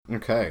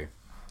Okay,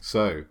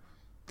 so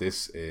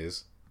this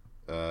is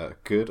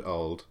good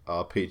old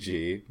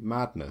RPG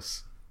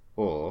madness,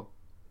 or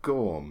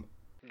Gorm.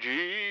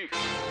 Gorm.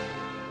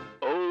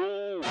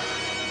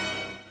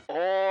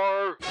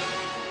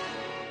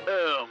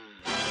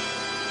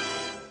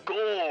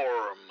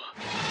 Gorm.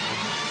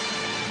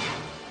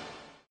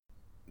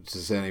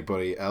 Does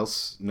anybody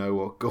else know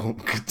what Gorm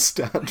could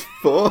stand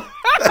for?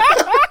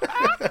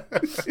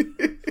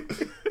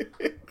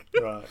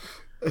 Right.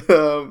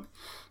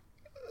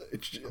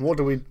 What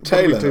do we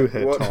do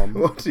here, Tom?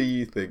 What do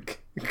you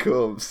think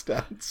Gorm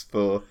stands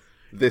for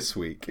this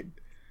week?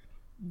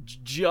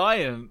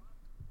 Giant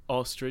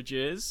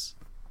ostriches.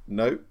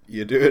 Nope,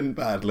 you're doing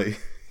badly.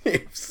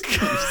 You've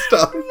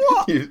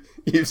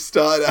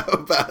started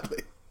out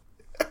badly.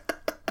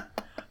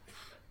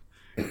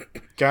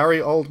 Gary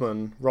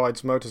Oldman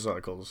rides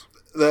motorcycles.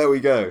 There we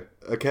go.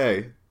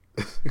 Okay.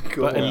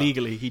 But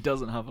illegally, he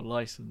doesn't have a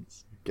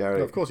license. Gary.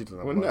 No, of course he doesn't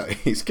have a license. No,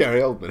 he's Gary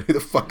Oldman. Who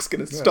the fuck's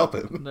going to stop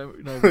him? No.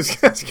 Who's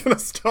going to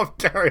stop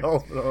Gary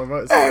Oldman on a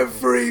motorcycle?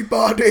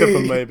 Everybody! Except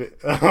for maybe...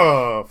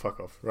 Oh, fuck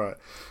off. Right.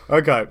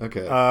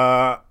 Okay.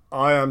 I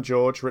am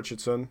George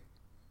Richardson.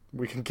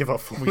 We can give our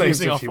full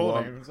names if you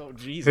want. Names. Oh,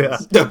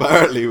 Jesus. Yeah.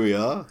 Apparently we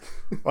are.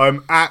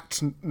 I'm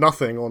at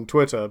nothing on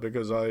Twitter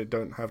because I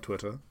don't have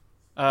Twitter.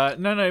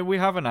 No, we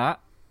have an at,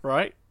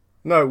 right?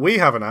 No, we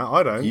have an at.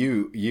 I don't.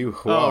 You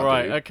Oh,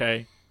 right,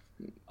 okay.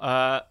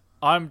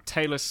 I'm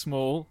Taylor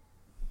Small.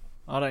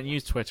 I don't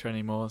use Twitter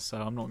anymore, so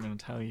I'm not going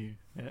to tell you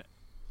it.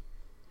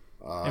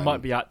 It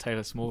might be at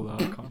Taylor Small, though.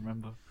 I can't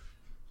remember.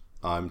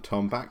 I'm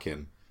Tom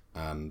Batkin,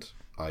 and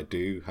I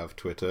do have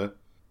Twitter,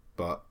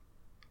 but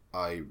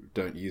I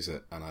don't use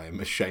it, and I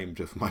am ashamed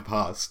of my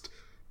past.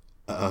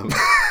 I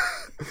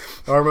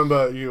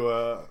remember you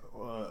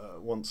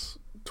once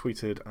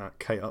tweeted at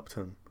Kate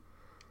Upton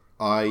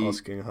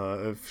asking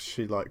her if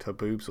she liked her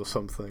boobs or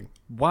something.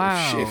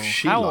 Wow. If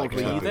she How liked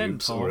old were her you then,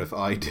 boobs, Tom? or if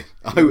I did.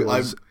 I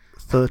was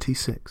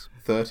 36.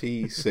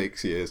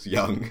 36 years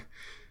young.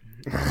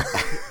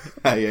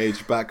 I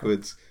aged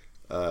backwards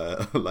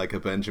like a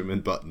Benjamin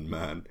Button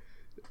man.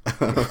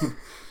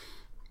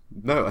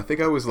 No, I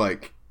think I was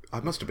like... I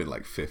must have been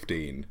like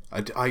 15.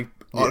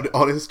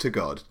 Honest to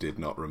God, did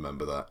not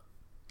remember that.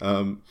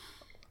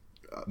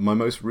 My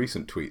most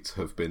recent tweets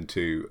have been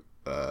to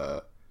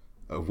a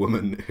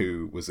woman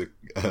who was a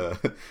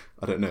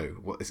I don't know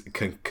what is it,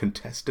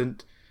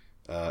 contestant.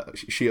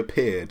 She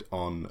appeared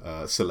on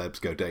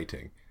Celebs Go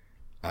Dating,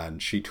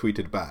 and she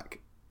tweeted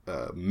back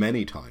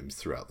many times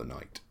throughout the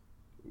night,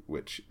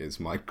 which is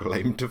my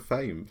claim to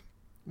fame.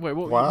 Wait,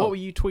 what were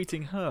you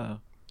tweeting her?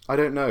 I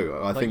don't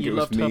know. I think you it was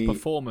loved me. her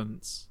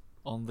performance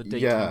on the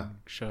dating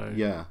show.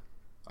 Yeah,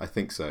 I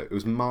think so. It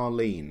was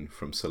Marlene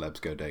from Celebs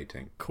Go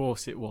Dating. Of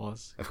course it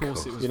was. Of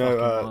course it was.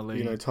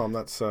 Marlene. Tom,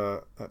 that's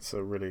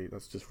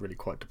just really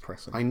quite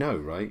depressing. I know,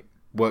 right?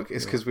 Well,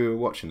 it's because we were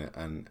watching it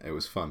and it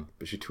was fun.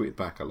 But she tweeted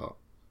back a lot,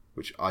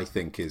 which I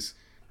think is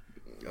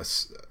a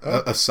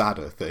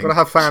sadder thing. Gotta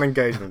have fan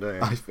engagement, don't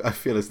you? I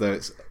feel as though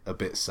it's a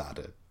bit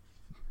sadder.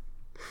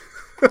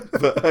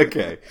 But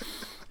okay,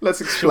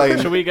 let's explain.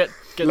 Shall we get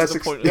to the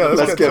point?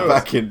 Let's get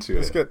back into it.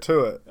 Let's get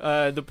to it.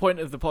 The point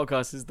of the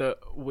podcast is that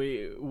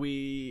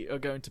we are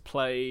going to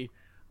play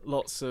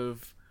lots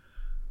of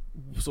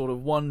sort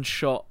of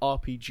one-shot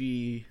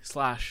RPG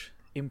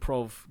 /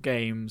 improv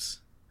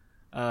games,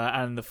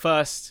 and the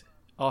first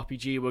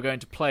RPG we're going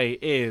to play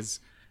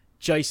is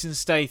Jason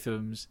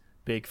Statham's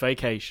Big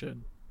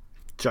Vacation.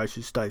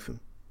 Jason Statham.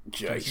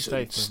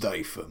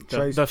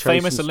 The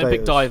famous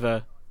Olympic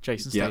diver,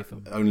 Jason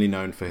Statham. Only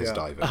known for his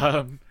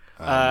diving.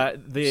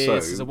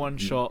 This is a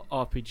one-shot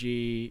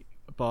RPG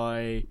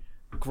by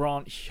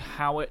Grant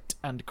Howitt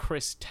and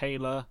Chris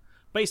Taylor,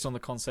 based on the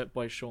concept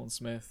by Sean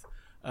Smith.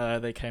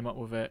 They came up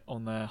with it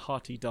on their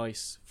Hearty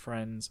Dice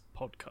Friends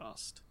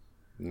podcast.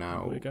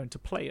 Now we're going to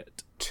play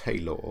it.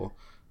 Taylor,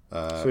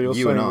 so you're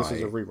saying this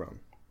is a rerun?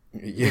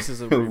 Yeah, this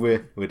is a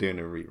rerun. We're doing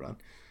a rerun.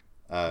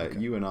 Okay.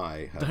 You and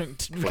I have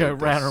don't go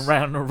round and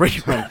round a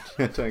rerun.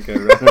 Don't go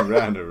round and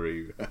round a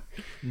rerun,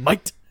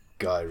 mate.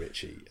 Guy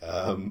Ritchie.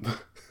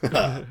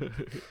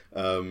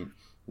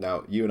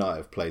 Now, you and I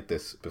have played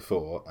this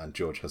before, and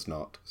George has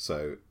not,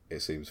 so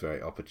it seems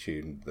very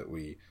opportune that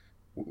we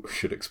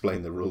should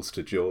explain the rules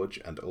to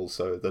George and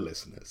also the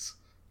listeners.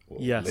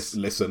 Yes.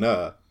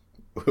 Listener,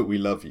 we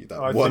love you.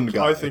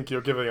 I think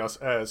you're giving us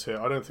airs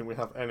here. I don't think we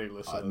have any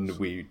listeners.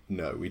 We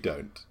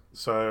don't.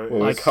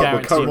 So I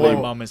guarantee my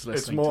mum is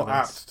listening. It's more to this.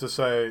 apt to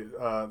say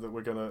that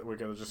we're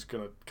gonna just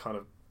kind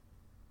of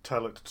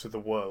tell it to the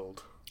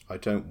world. I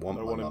don't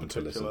want my mum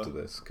to listen to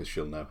this because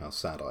she'll know how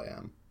sad I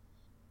am.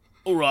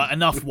 All right,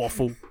 enough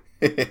waffle.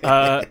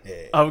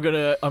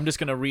 I'm just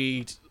gonna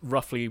read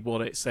roughly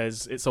what it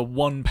says. It's a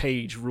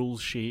one-page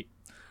rules sheet,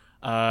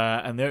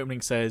 and the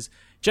opening says: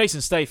 Jason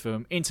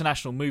Statham,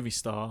 international movie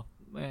star,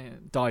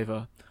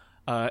 diver,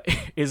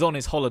 is on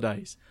his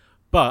holidays,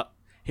 but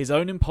his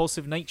own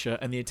impulsive nature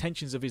and the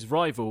attentions of his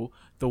rival,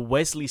 the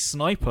Wesley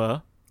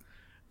Sniper,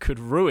 could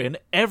ruin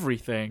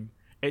everything,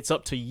 It's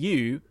up to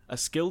you, a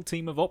skilled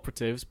team of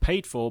operatives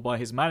paid for by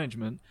his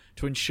management,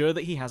 to ensure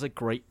that he has a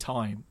great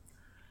time.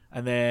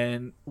 And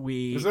then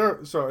Is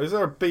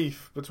there a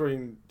beef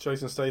between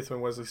Jason Statham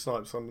and Wesley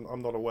Snipes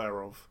I'm not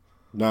aware of?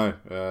 No.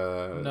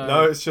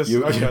 No, it's just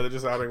they're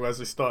just adding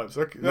Wesley Snipes.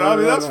 Okay.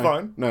 That's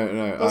fine.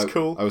 No. That's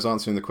cool. I was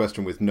answering the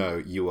question with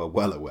no. You are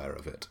well aware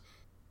of it.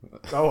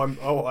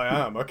 I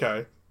am.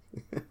 Okay.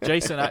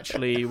 Jason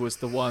actually was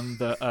the one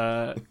that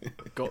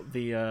got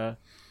the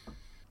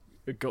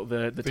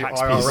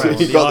tax IRS. people.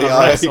 He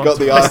got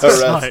the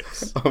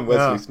IRS on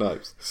Wesley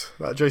Snipes.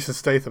 That Jason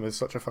Statham is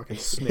such a fucking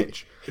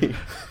snitch. He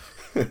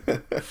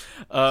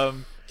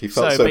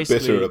felt so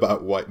bitter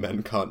about white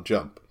men can't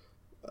jump.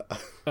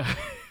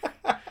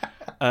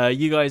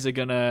 You guys are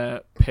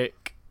gonna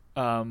pick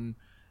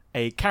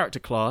a character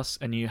class,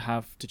 and you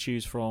have to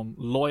choose from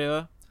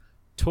lawyer,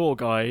 tour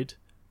guide,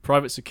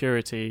 private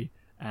security,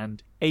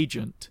 and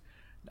agent.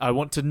 I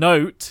want to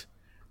note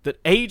that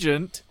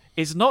agent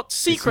is not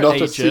secret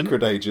agent. It's not a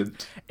secret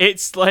agent.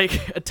 It's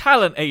like a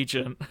talent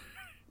agent,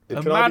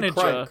 a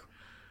manager.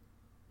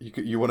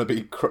 You want to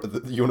be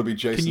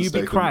Jason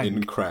Statham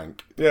in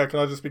Crank? Yeah, can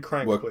I just be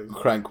Crank, please?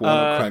 Crank 1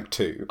 or Crank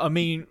 2? I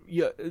mean,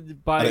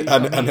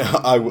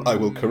 I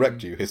will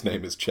correct you. His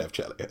name is Chev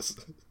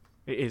Chelios.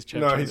 It is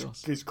Chev Chelios. No,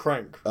 he's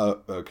Crank. Oh,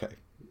 okay.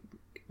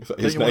 Don't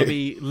you want to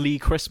be Lee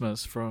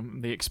Christmas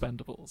from The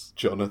Expendables?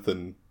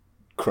 Jonathan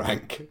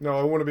Crank. No,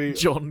 I want to be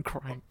John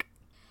Crank.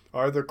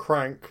 Either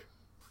Crank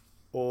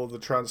or the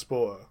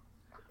Transporter.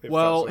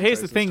 Well, here's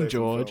the thing,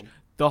 George. Film.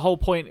 The whole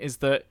point is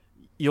that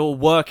you're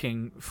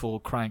working for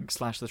Crank /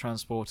 the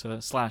Transporter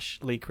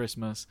 / Lee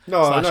Christmas /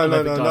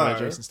 No.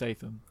 Jason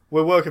Statham.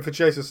 We're working for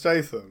Jason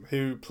Statham,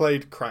 who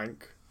played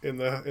Crank in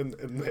the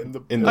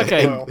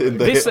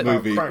hit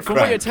movie. From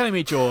what you're telling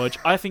me, George,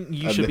 I think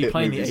you should be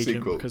playing the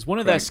agent because one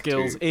of their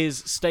skills is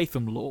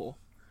Statham law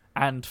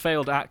and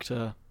failed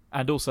actor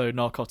and also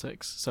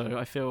narcotics. So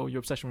I feel your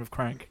obsession with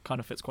Crank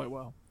kind of fits quite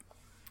well.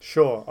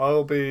 Sure,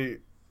 I'll be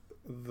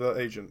the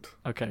agent.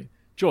 Okay.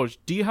 George,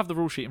 do you have the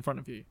rule sheet in front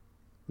of you?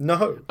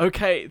 No.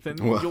 Okay, then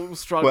you'll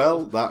struggle.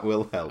 Well, that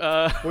will help.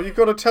 Well, you've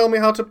got to tell me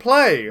how to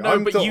play. No,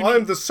 I'm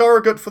the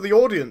surrogate for the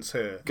audience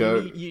here.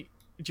 Go. Do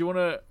you want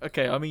to...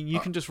 Okay, I mean, you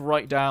can just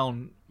write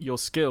down your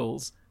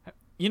skills.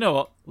 You know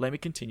what? Let me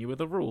continue with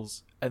the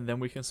rules, and then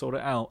we can sort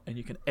it out, and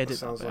you can edit that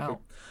sounds like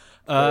out.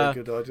 Very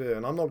good idea,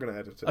 and I'm not going to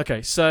edit it.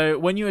 Okay, so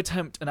when you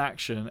attempt an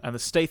action and the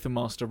Statham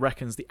Master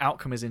reckons the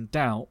outcome is in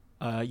doubt,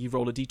 you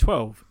roll a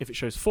d12. If it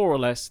shows 4 or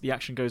less, the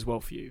action goes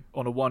well for you.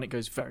 On a 1, it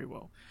goes very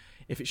well.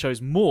 If it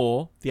shows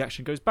more, the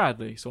action goes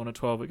badly. So on a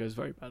 12, it goes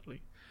very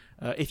badly.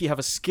 If you have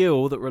a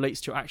skill that relates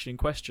to your action in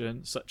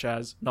question, such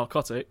as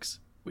narcotics,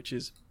 which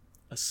is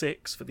a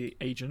 6 for the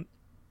agent,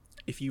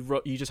 if you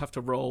just have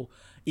to roll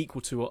equal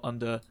to or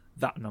under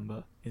that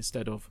number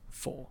instead of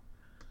 4.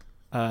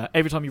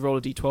 Every time you roll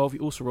a d12, you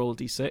also roll a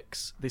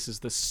d6. This is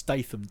the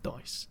Statham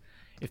dice.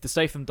 If the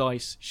Statham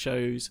dice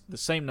shows the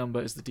same number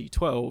as the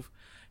d12,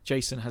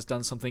 Jason has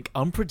done something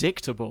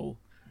unpredictable.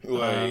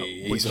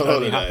 Which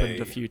only happened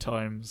a few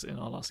times in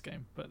our last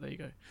game, but there you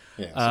go.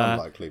 Yeah, it's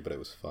unlikely, but it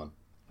was fun.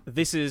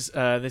 This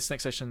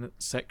next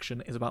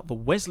section is about the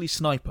Wesley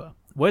Sniper.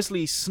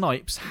 Wesley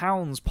Snipes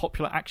hounds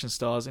popular action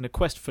stars in a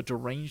quest for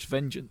deranged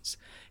vengeance.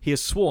 He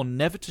has sworn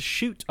never to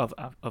shoot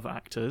other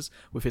actors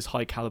with his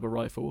high-caliber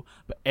rifle,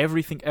 but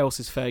everything else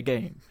is fair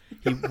game.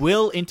 He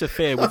will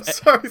interfere with...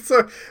 So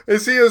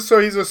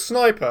he's a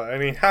sniper,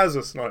 and he has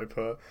a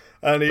sniper,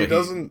 and he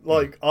doesn't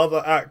like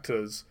other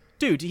actors...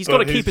 Dude, he's got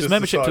to keep his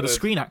membership to the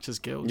Screen Actors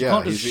Guild. You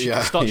can't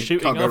just start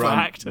shooting other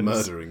actors.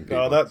 Murdering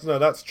people.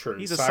 That's true.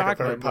 He's a SAG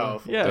very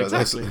powerful. Yeah,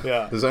 exactly.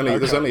 There's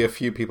only a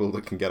few people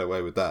that can get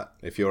away with that.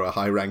 If you're a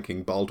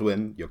high-ranking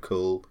Baldwin, you're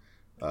cool.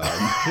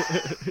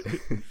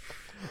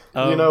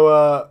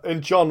 In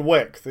John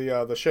Wick,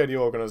 the shady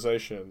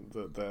organisation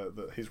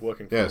that he's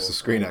working for. Yeah, it's the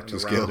Screen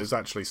Actors Guild. Is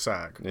actually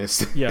SAG. It's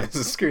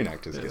the Screen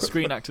Actors Guild.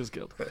 Screen Actors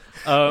Guild.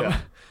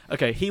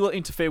 Okay, he will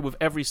interfere with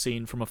every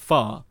scene from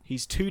afar.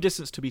 He's too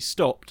distant to be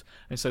stopped,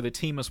 and so the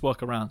team must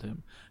work around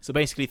him. So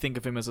basically think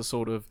of him as a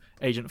sort of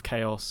agent of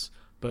chaos,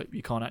 but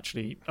you can't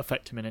actually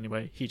affect him in any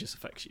way. He just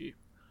affects you.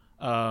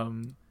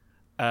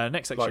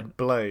 Next section. Like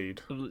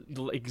Blade.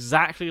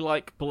 Exactly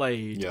like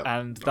Blade,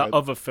 and that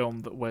other film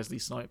that Wesley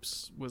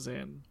Snipes was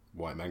in.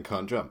 White Man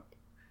Can't Jump.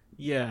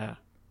 Yeah.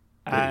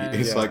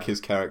 It's like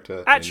his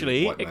character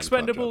actually, in White Man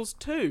Expendables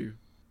 2.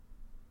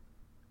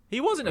 He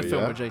was in a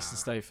film with Jason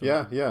Statham.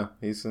 Yeah,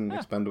 he's in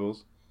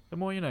Expendables. The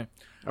more you know.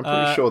 I'm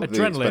pretty sure that the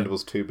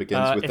Expendables 2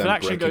 begins with them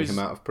breaking him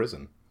out of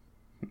prison.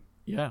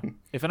 Yeah.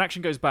 If an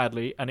action goes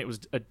badly, and it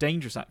was a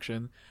dangerous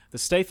action, the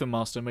Statham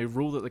Master may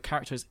rule that the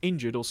character is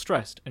injured or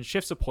stressed, and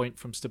shifts a point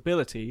from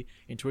stability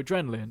into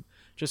adrenaline.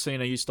 Just so you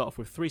know, you start off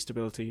with 3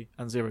 stability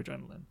and 0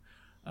 adrenaline.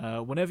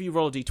 Whenever you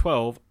roll a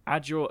d12,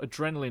 add your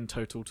adrenaline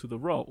total to the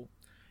roll.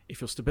 If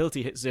your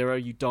stability hits 0,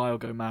 you die or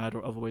go mad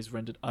or otherwise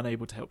rendered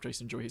unable to help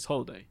Jason enjoy his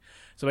holiday.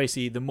 So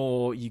basically, the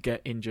more you get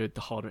injured,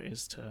 the harder it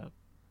is to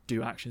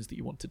do actions that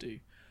you want to do,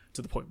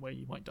 to the point where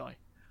you might die.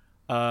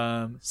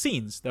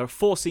 Scenes. There are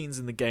 4 scenes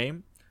in the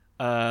game.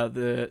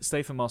 the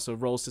Statham Master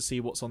rolls to see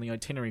what's on the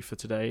itinerary for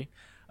today.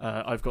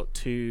 I've got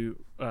two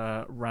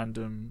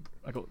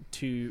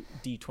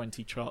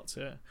D20 charts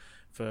here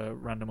for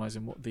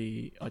randomizing what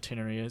the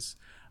itinerary is.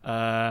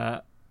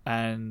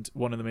 And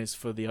one of them is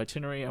for the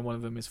itinerary, and one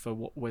of them is for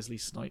what Wesley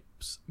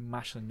Snipes'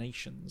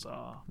 machinations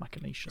are.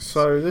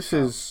 So this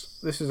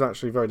is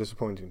actually very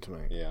disappointing to me.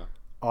 Yeah.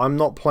 I'm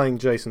not playing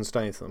Jason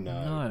Statham.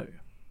 No.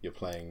 You're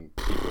playing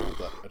people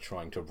that are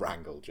trying to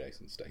wrangle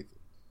Jason Statham.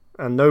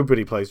 And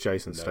nobody plays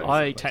Jason Statham.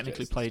 I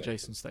technically play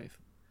Jason Statham.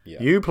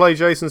 Yeah. You play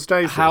Jason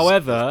Statham.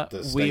 However, the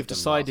we've Statham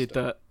decided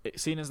master. that,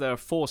 seeing as there are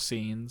 4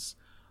 scenes,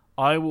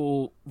 I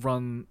will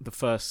run the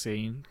first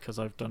scene, because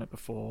I've done it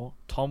before.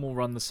 Tom will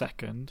run the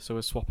second, so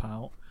we'll swap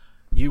out.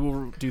 You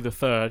will do the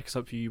third, because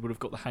hopefully you would have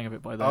got the hang of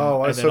it by then.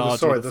 Oh, and then I'll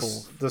do the the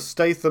fourth.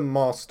 Statham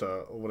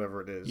Master, or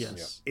whatever it is,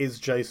 Yes. is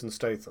Jason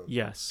Statham.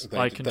 Yes. They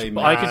I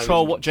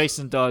control what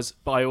Jason does,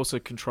 but I also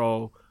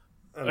control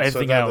And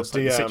everything they're else,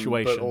 like the DM,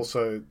 situation. But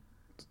also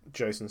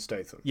Jason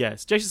Statham.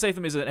 Yes, Jason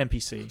Statham is an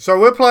NPC. So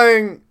we're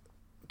playing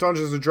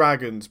Dungeons and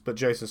Dragons, but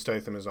Jason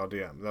Statham is our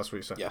DM. That's what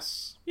you're saying.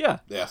 Yes. Yeah.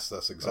 Yes,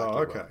 that's exactly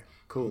Oh, okay. right.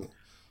 Cool.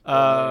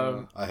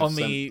 On I've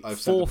the sent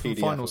fourth a and PDF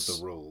final... of the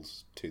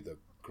rules to the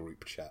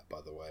group chat,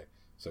 by the way.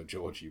 So,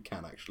 George, you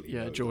can actually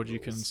Yeah, know the George, you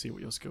can rules see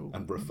what your skill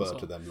and refer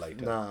to them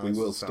later. Nah, we it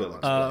will doesn't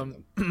still sound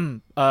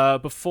explain like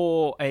them.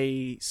 Before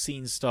a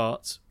scene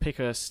starts, pick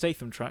a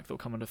Statham track that will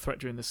come under threat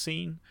during the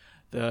scene.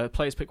 The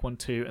players pick 1,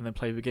 2, and then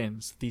play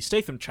begins. The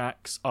Statham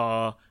tracks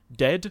are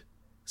dead,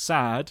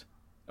 sad,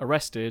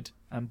 arrested,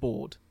 and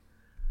bored.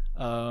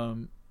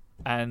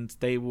 And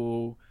they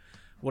will,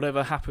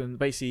 whatever happens,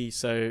 basically,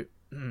 so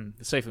the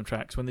Statham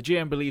tracks. When the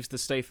GM believes the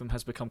Statham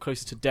has become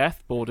closer to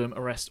death, boredom,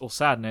 arrest, or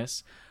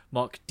sadness,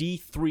 mark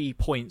D3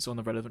 points on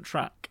the relevant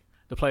track.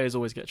 The players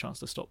always get a chance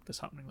to stop this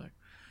happening, though.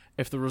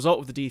 If the result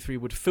of the D3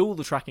 would fill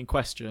the track in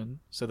question,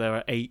 so there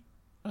are 8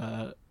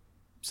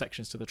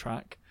 sections to the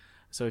track,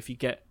 so if you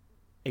get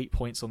 8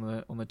 points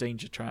on the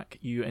danger track,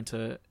 you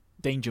enter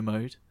danger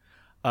mode,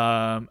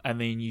 and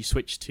then you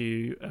switch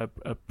to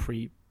a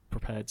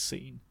pre-prepared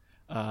scene,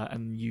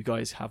 and you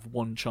guys have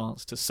one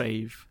chance to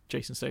save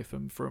Jason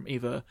Statham from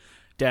either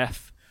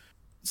death,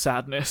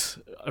 sadness,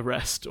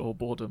 arrest, or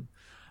boredom.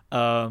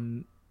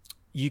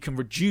 You can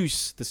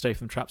reduce the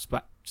Statham tracks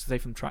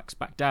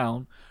back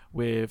down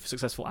with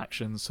successful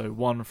actions. So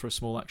 1 for a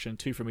small action,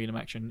 2 for a medium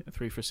action,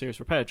 3 for a serious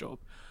repair job.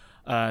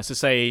 So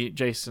say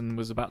Jason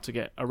was about to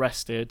get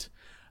arrested.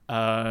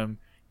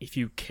 If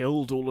you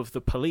killed all of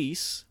the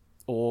police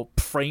or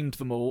framed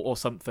them all or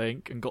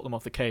something and got them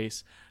off the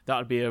case, that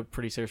would be a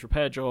pretty serious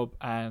repair job,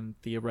 and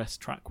the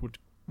arrest track would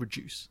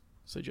reduce.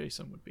 So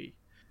Jason would be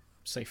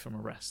safe from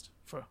arrest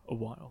for a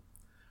while.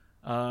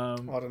 I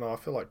don't know. I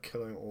feel like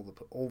killing all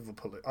the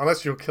police,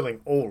 unless you're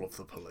killing all of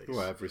the police.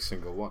 Well, every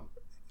single one.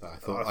 I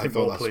think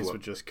all the police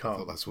would just come. I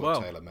thought that's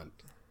what Taylor meant.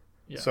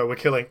 Yeah. So we're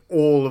killing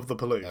all of the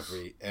police.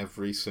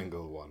 Every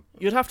single one.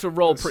 You'd have to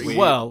roll pretty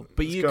well,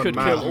 but you go could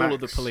Mad kill all Max.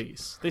 of the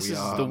police. This We is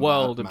are the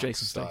world Mad of Max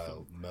Jason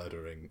style, Statham.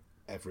 murdering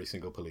every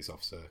single police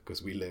officer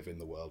because we live in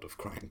the world of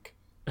Crank.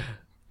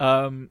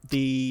 Cool.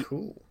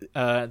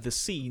 The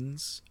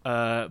scenes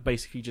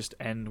basically just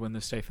end when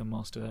the Statham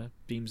Master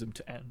deems them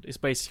to end. It's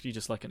basically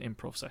just like an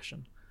improv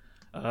session.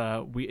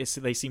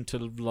 They seem to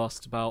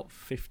last about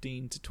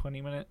 15 to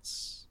 20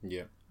 minutes.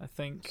 Yeah, I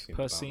think Seemed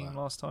per about scene that.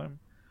 last time.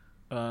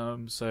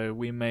 So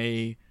we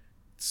may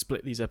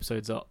split these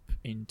episodes up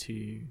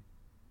into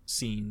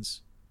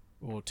scenes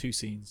or 2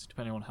 scenes,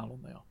 depending on how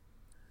long they are.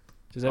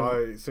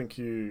 I think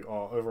you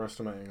are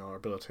overestimating our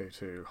ability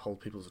to hold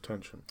people's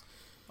attention.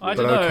 I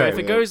But don't know. okay. If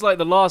it goes like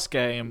the last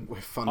game, we're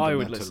I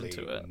would fundamentally listen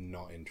to it.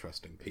 not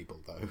interesting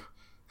people, though.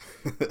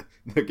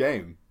 The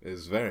game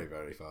is very,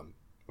 very fun.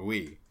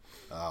 We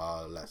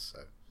are less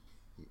so.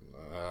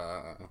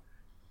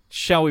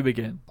 Shall we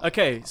begin?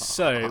 Okay,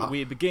 so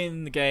we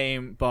begin the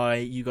game by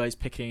you guys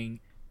picking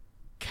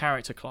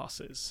character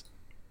classes.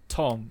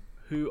 Tom,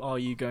 who are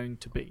you going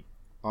to be?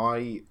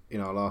 I,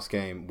 in our last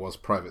game, was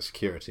private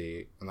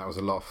security, and that was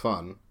a lot of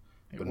fun.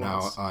 But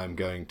now I'm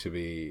going to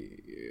be,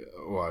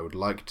 or I would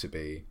like to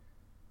be,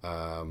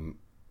 I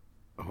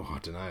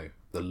don't know,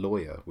 the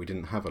lawyer. We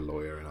didn't have a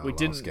lawyer in our We last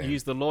didn't game.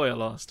 use the lawyer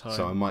last time.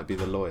 So I might be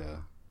the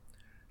lawyer.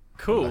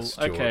 Cool, Unless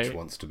George okay.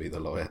 wants to be the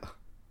lawyer.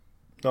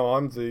 No,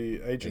 I'm the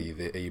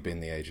agent. Are you being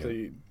the agent?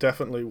 The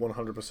definitely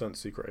 100%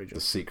 secret The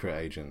agent. secret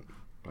agent.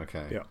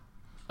 Okay. Yeah.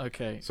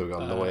 Okay. So we've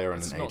got a lawyer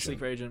and it's an not agent.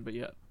 secret agent, but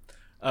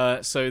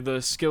yeah. So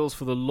the skills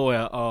for the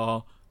lawyer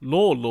are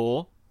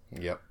law,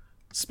 Yep.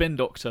 spin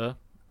doctor,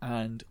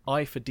 and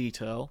eye for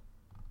detail.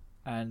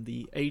 And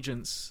the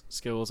agent's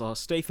skills are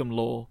Statham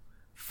law,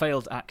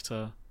 failed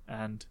actor,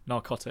 and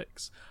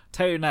narcotics.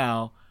 Tell you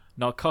now,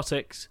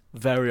 narcotics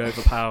very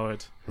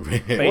overpowered.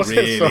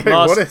 Really? Sorry,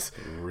 Last- what is?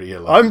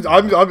 Real. I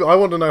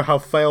want to know how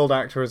failed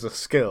actor is a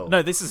skill.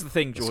 No, this is the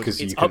thing, George. 'cause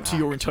It's you can up to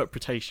your act.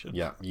 interpretation.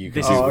 Yeah, you can.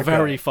 This is okay.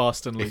 very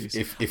fast and loose.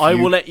 If I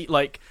you- will let you,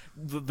 like,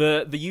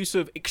 the use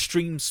of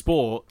extreme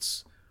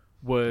sports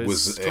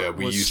was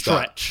used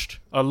stretched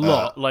a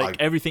lot.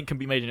 Everything can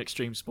be made in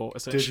extreme sport,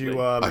 essentially. Did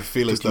you? I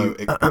feel as though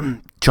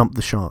jump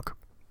the shark.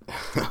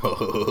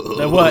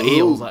 There were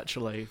eels,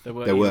 actually. There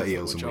were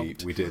eels,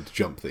 and we did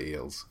jump the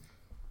eels.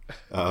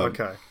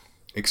 Okay.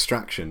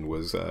 Extraction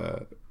was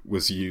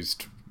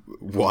used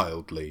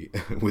wildly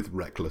with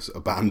reckless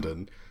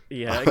abandon.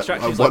 Yeah,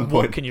 extraction is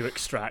what can you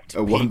extract?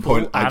 At one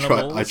point, I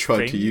tried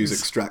things? to use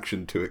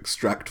extraction to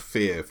extract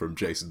fear from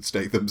Jason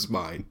Statham's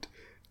mind.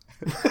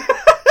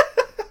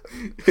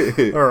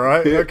 All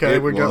right. Okay,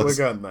 we're going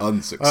there.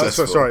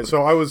 Unsuccessful.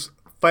 So I was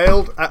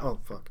failed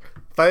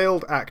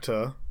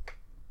actor.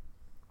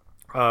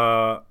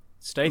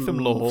 Statham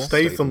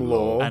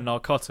law, and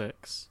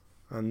narcotics.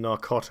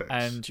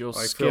 And your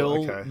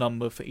skill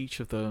number for each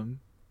of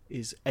them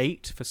is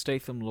 8 for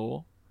Statham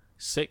law,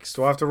 6.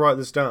 Do I have to write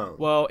this down?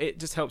 Well, it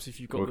just helps if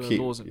you've got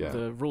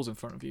the rules in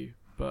front of you.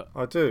 But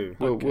I do.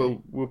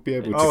 We'll be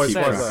able to keep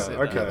track of it.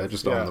 Okay, they're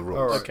just on the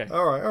rules. Okay.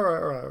 All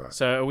right.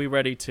 So are we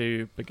ready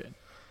to begin?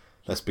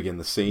 Let's begin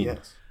the scene.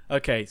 Yes.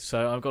 Okay,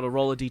 so I've got to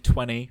roll a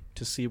d20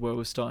 to see where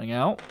we're starting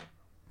out.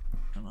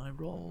 And I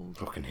rolled...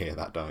 I can hear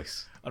that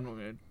dice. I'm not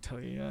going to tell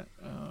you yet.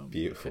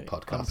 Beautiful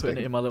podcasting. I'm putting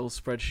it in my little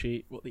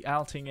spreadsheet, what the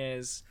outing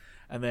is,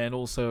 and then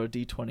also a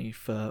d20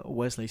 for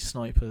Wesley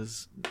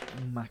Sniper's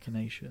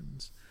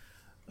machinations.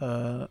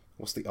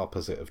 What's the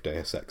opposite of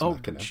Deus Ex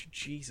Machina?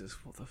 Jesus,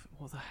 what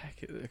the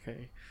heck?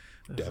 Okay.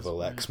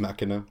 Devil Ex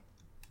Machina,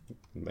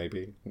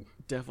 maybe.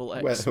 Devil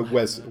Ex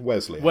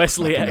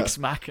Wesley Ex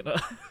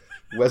Machina.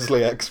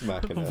 Wesley Ex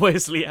Machina.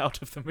 Wesley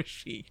out of the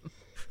machine.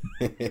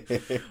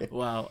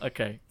 Wow.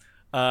 Okay.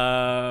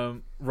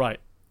 Right.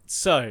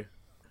 So,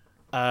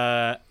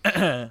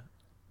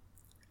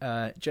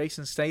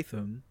 Jason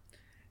Statham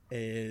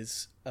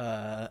is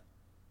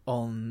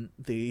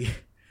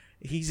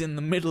he's in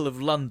the middle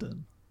of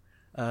London,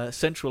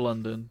 central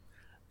London,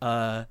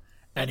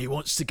 and he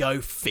wants to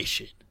go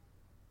fishing.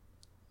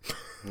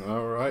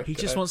 All right. He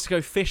just wants to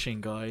go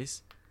fishing,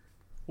 guys.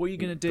 What are you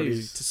going to do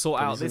to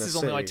sort out? This is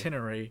on the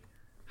itinerary.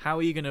 How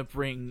are you going to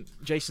bring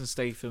Jason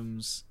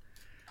Statham's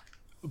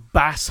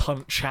bass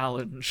hunt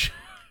challenge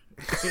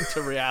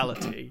into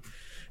reality?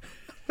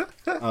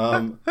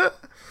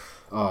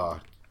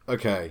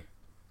 Okay.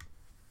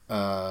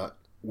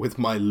 With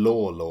my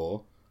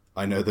law,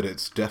 I know that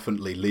it's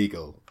definitely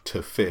legal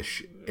to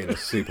fish in a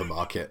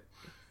supermarket.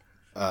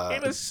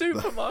 In a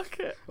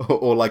supermarket?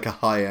 Or like a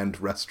high-end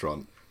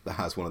restaurant that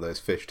has one of those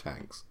fish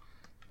tanks.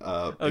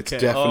 Okay.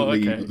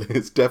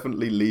 It's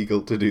definitely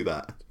legal to do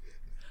that.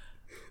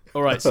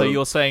 All right, so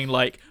you're saying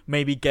like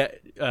maybe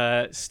get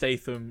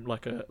Statham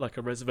like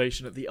a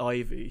reservation at the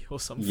Ivy or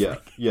something.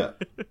 Yeah.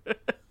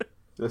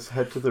 Let's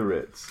head to the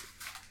Ritz.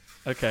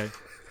 Okay,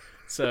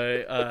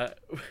 so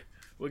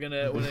we're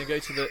gonna go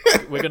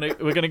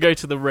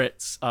to the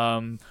Ritz.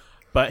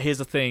 But here's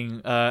the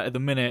thing: at the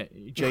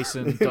minute,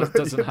 Jason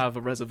doesn't have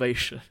a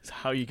reservation. So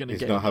how are you gonna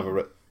get?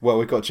 Well,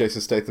 we've got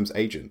Jason Statham's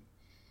agent.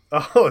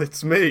 Oh,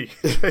 it's me,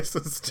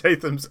 Jason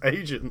Statham's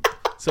agent.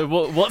 So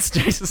what's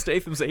Jason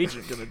Statham's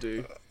agent gonna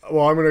do?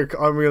 Well, I'm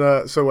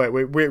gonna. So wait,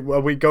 we're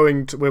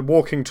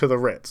walking to the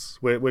Ritz.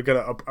 We're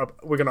gonna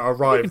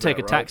arrive. You can take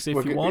a taxi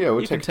if you want. Yeah,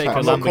 we'll you can take take a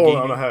Lamborghini. I'm calling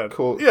on ahead.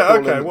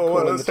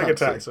 Let's take a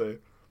taxi.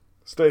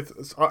 So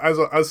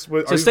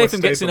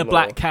Statham gets in a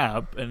black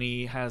cab and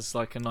he has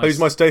like a nice... I use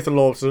my Statham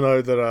law to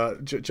know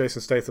that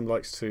Jason Statham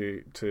likes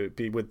to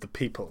be with the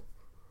people.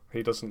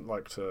 He doesn't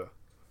like to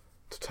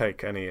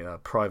take any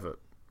private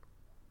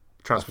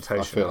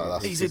transportation. I feel like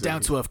that's he's a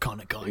down-to-earth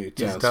kind of guy. He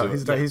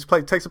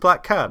takes a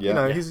black cab. Yeah. You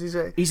know,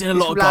 he's in a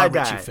lot of Guy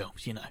Ritchie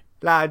films, you know.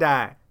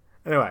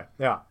 Anyway,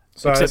 yeah.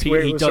 So except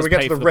he does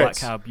pay for the black Ritz.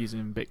 Cab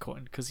using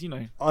Bitcoin because, you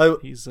know,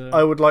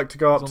 I would like to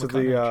go up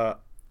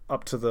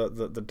to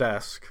the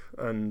desk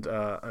and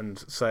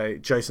say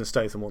Jason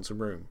Statham wants a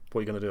room. What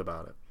are you going to do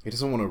about it? He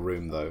doesn't want a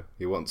room though.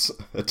 He wants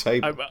a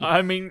table.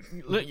 I mean,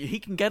 look, he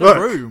can get a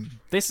room.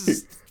 This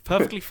is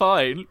perfectly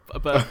fine.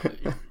 But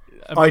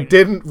I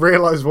didn't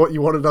realise what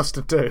you wanted us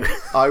to do.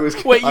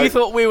 You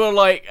thought we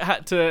were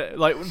had to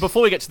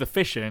before we get to the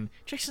fishing.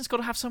 Jason's got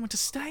to have somewhere to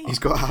stay. He's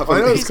got to have.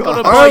 He's got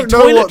to buy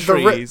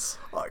toiletries.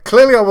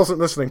 Clearly, I wasn't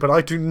listening, but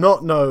I do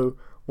not know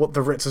what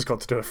the Ritz has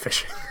got to do with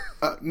fishing.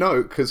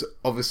 No, because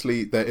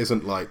obviously there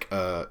isn't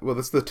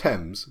there's the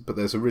Thames, but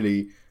there's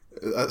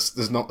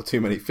there's not too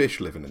many fish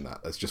living in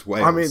that. There's just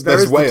whales. I mean,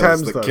 there's whales the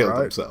Thames, that kill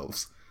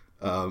themselves.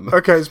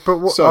 Okay, but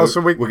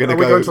we're going to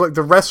go to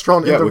the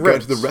restaurant in the Ritz. Yeah, we're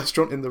going to the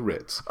restaurant in the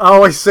Ritz.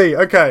 Oh, I see.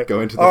 Okay,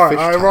 go into the fish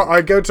tank.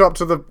 I go up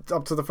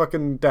to the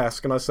fucking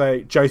desk and I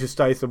say, Jason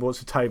Statham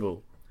wants a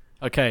table.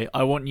 Okay,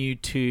 I want you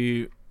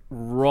to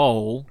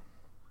roll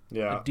a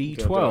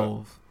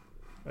D12.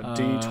 A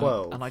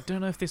D12. And I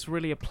don't know if this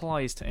really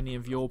applies to any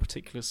of your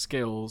particular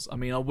skills. I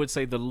mean, I would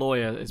say the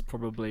lawyer is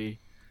probably...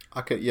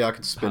 I could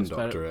spin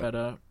doctor it.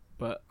 Better,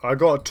 but I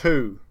got a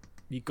 2.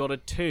 You got a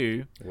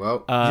 2.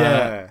 Well,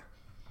 yeah.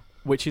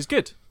 Which is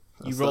good.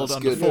 You rolled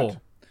under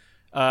 4.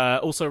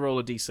 Also roll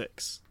a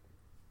D6.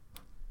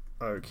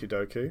 Okie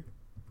dokie.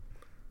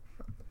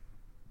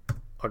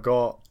 I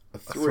got a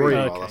 3. Oh,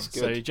 Okay,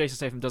 so Jason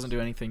Statham doesn't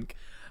do anything.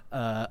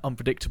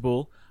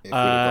 unpredictable. If we'd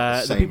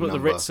have got The people at the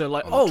Ritz are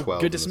like, on the oh,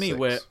 12 goodness and the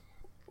me, 6.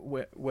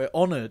 we're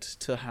honoured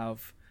to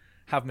have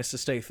Mr.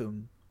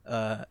 Statham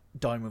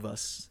dine with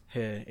us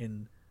here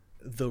in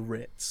the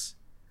Ritz.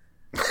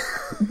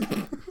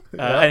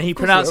 And he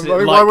pronounces it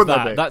like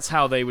that. That's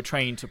how they were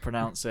trained to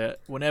pronounce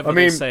it. Whenever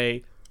they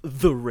say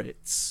the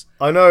Ritz.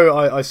 I know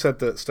I said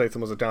that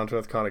Statham was a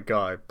down-to-earth kind of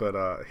guy,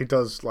 but he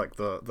does like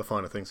the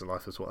finer things in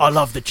life as well. I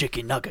love the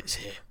chicken nuggets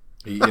here.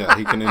 He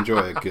can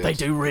enjoy a good... They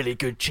do really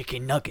good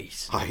chicken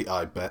nuggets.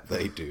 I bet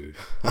they do.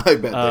 I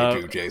bet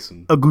they do,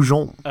 Jason. A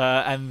goujon.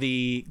 And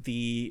the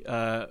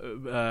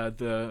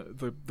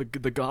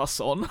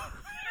garçon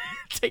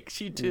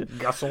takes you to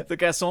the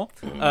garçon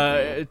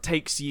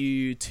takes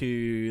you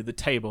to the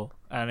table,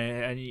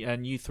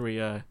 and you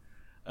three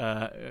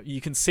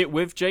you can sit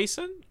with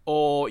Jason,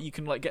 or you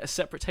can like get a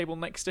separate table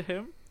next to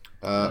him.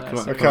 No,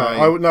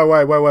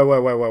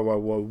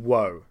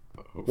 whoa.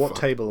 What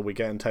table are we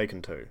getting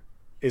taken to?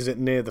 Is it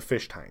near the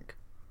fish tank?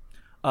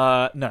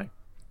 No.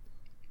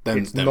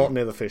 It's not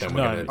near the fish tank.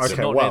 No, it's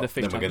not near the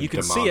fish tank. You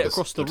can see it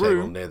across the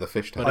room. Near the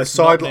fish tank. I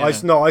sidle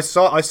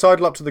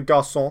up to the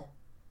garçon,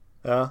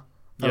 and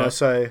I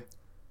say,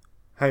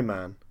 "Hey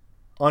man,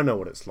 I know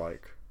what it's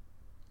like.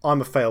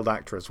 I'm a failed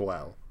actor as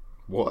well."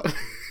 What?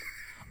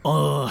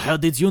 Oh, how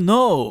did you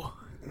know?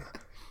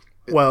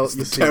 Well, it's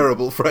the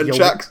terrible French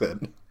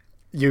accent.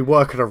 You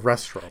work at a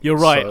restaurant. You're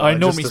right. So I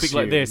normally speak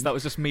like this. That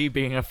was just me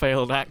being a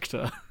failed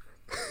actor.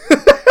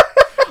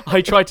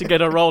 I tried to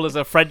get a role as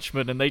a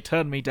Frenchman, and they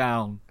turned me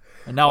down.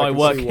 And now I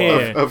work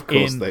here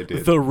in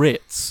the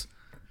Ritz.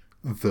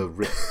 The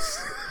Ritz.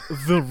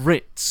 The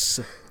Ritz.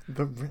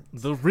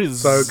 The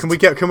Riz. So can we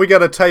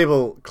get a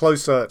table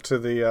closer to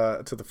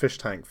the fish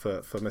tank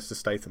for Mr.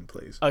 Statham,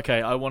 please?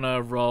 Okay, I want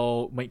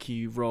to make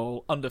you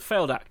roll under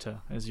failed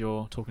actor as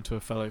you're talking to a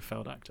fellow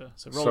failed actor.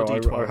 So roll a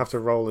d12. I have to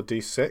roll a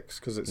d6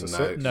 because it's a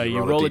 6. No, you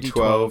roll a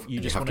d12. You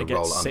just want to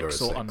get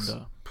 6 or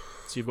under.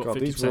 So you've got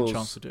 50%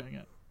 chance of doing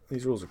it.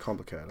 These rules are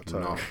complicated. I tell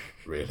you. Not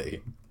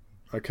really.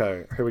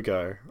 Okay, here we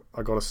go.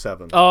 I got a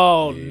 7.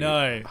 Oh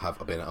no!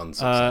 Have been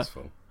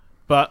unsuccessful.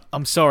 But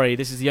I'm sorry,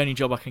 this is the only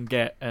job I can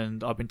get,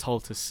 and I've been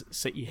told to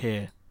sit you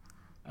here,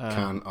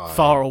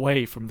 far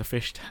away from the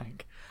fish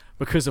tank,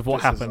 because of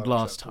what happened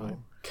last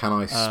time. Can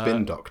I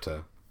spin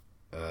doctor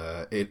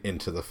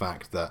into the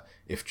fact that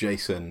if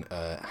Jason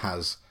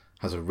has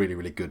a really,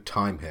 really good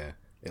time here,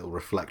 it'll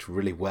reflect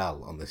really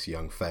well on this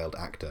young failed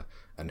actor,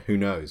 and who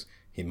knows,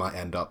 he might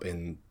end up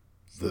in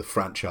the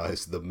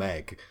franchise The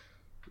Meg.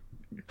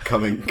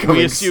 Coming.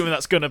 We assume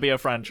that's going to be a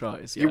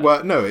franchise.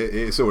 Yeah. No,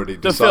 it's already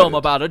decided. The film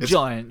about a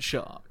giant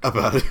shark.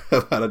 About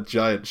a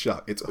giant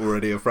shark. It's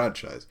already a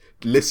franchise.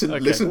 Listen to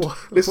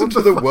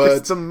the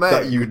words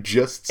that you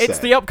just said. It's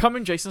the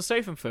upcoming Jason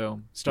Statham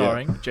film,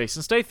 starring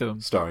Jason Statham.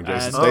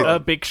 A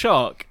big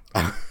shark.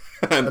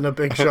 and a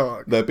big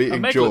shark. They're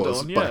beating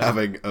Jaws by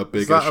having a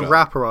bigger shark. Is that a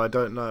rapper I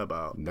don't know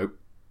about? Nope.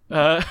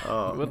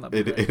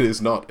 It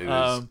is not. It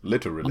is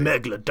literally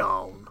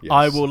Megalodon. Yes.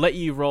 I will let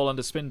you roll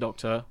under Spin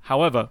Doctor.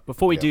 However,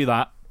 before we do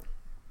that,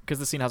 because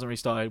the scene hasn't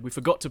restarted, we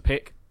forgot to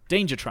pick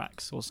danger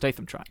tracks or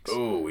Statham tracks.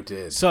 Oh, we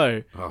did.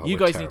 So you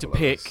guys need to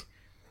pick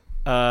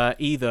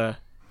either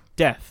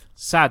death,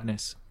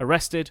 sadness,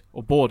 arrested,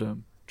 or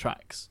boredom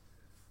tracks,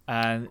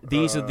 and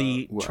these are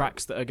the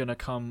tracks that are going to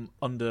come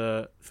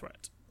under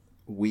threat.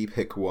 We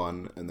pick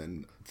one, and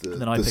then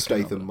the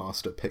Statham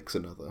master picks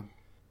another.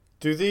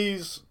 Do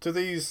these?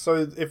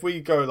 So if we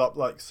go up,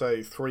 like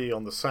say 3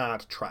 on the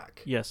sad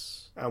track,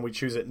 yes, and we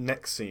choose it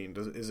next scene,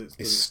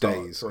 it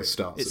stays? It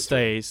starts. It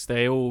stays.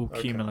 They all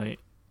accumulate.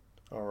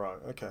 All right.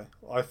 Okay.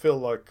 I feel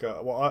like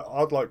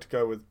I'd like to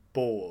go with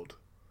bored.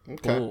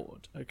 Okay.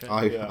 Bored. Okay.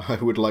 I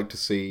would like to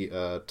see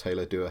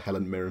Taylor do a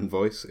Helen Mirren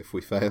voice if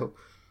we fail.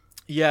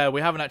 Yeah,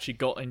 we haven't actually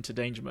got into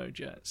danger mode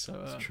yet.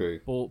 So it's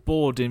true.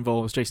 Bored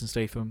involves Jason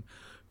Statham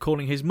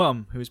calling his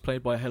mum, who is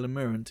played by Helen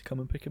Mirren, to come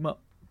and pick him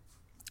up.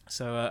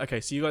 So,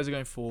 so you guys are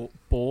going for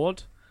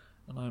bored,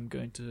 and I'm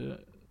going to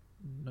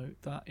note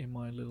that in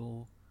my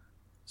little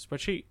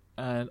spreadsheet,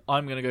 and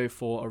I'm going to go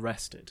for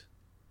arrested.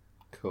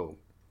 Cool.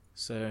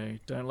 So,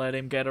 don't let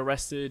him get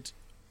arrested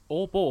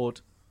or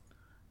bored.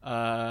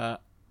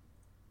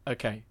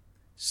 Okay.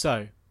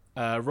 So,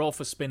 roll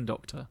for Spin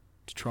Doctor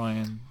to try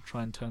and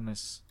turn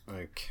this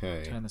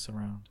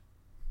around.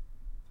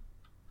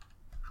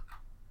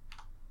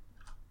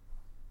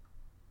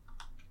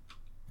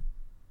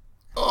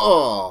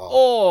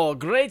 Oh,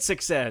 great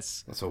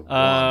success. That's a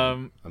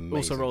 1.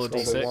 Also roll a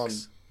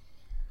d6.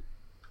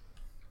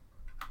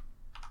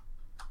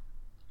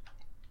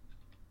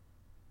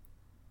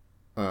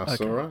 That's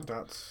alright.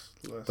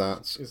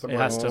 It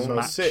has to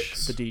match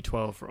the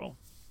d12 roll.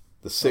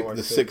 The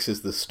 6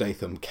 is the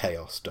Statham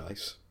chaos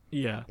dice.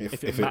 Yeah.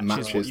 If it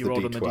matches what you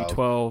rolled on the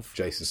d12,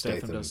 Jason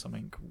Statham does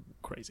something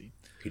crazy.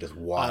 He does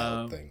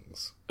wild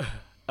things.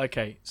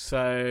 Okay,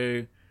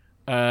 so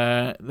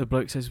the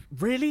bloke says,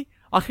 "Really?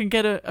 I can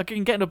get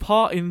a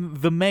part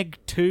in the Meg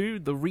 2,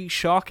 the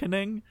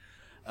re-sharkening,"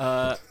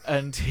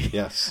 and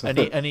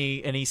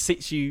he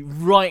sits you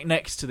right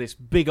next to this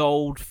big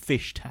old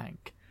fish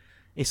tank.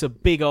 It's a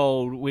big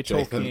old. We're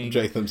talking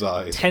Jathan's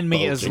eyes 10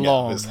 meters bulging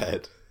long. out of his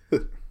head.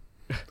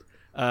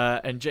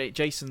 And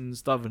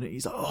Jason's loving it.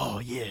 He's like, "Oh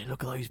yeah,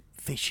 look at those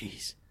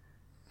fishies.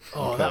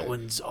 Oh, that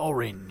one's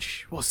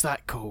orange. What's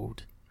that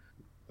called?"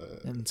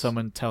 And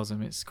someone tells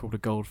him it's called a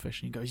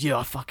goldfish, and he goes, "Yeah,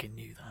 I fucking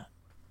knew that."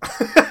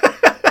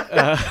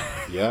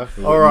 Yeah.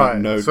 All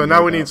right. So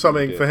now we need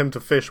something for him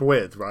to fish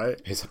with, right?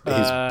 His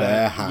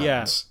bare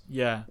hands.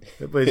 Yeah.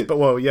 But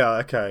well, yeah,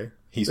 okay.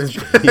 He's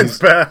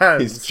bare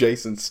hands. He's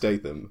Jason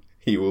Statham.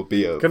 He will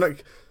be a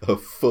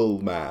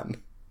full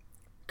man.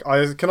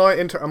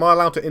 Am I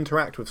allowed to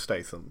interact with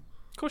Statham?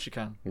 Of course you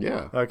can.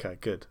 Yeah. Okay,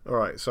 good. All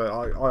right. So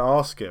I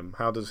ask him,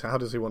 how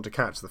does he want to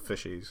catch the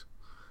fishies?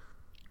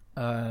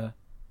 Well,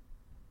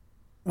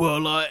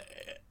 like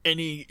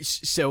any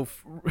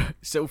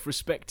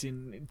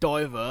self-respecting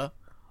diver,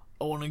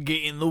 I want to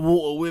get in the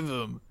water with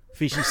them,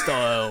 fishy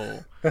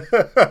style.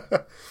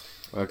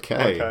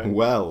 Okay.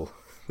 Well,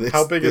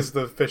 how big is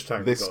the fish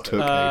tank? This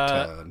took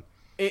a turn.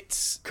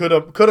 It's could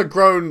have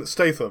grown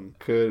Statham.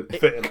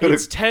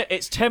 It's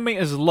 10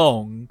 meters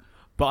long,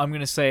 but I'm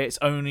going to say it's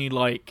only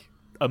like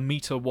a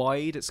meter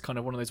wide. It's kind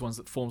of one of those ones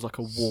that forms like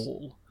a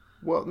wall.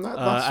 Well, no,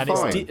 that's and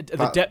fine.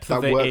 The depth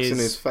of it in his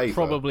is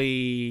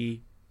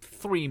probably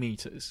 3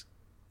 meters.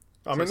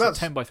 I mean, that's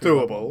 10 by 3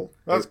 doable.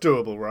 That's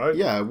doable, right?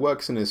 Yeah, it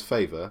works in his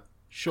favour.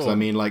 Sure. I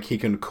mean, like, he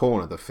can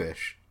corner the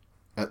fish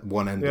at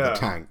one end of the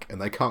tank,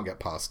 and they can't get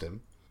past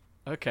him.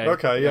 Okay.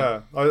 Okay,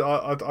 yeah.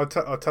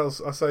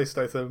 I say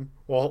Statham,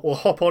 we'll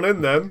hop on in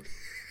then.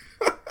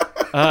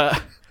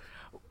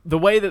 The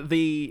way that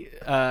the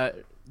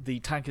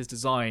tank is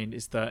designed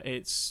is that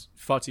it's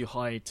far too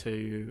high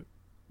to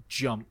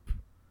jump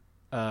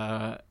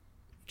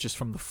just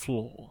from the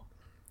floor.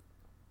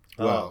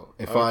 Well,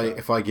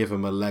 if I give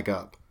him a leg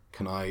up,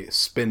 can I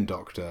spin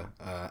doctor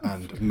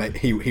and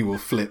he will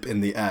flip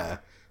in the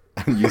air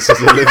and use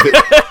his ability?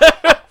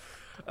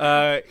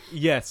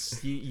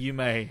 Yes, you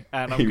may,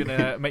 and I'm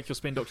gonna make your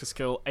spin doctor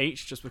skill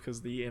H just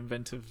because the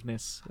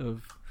inventiveness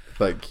of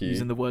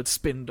using the word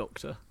spin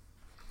doctor.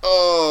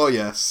 Oh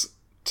yes,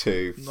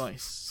 2.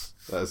 Nice.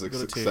 That is a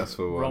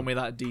successful one. Roll me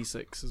that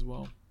D6 as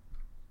well.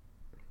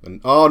 And,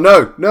 oh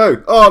no,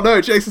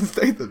 Jason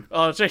Statham.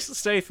 Oh, Jason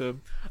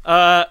Statham.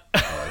 I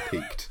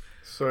peaked.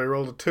 So he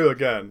rolled a 2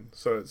 again.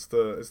 So it's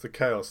the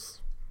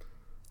chaos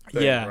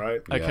thing,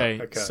 right?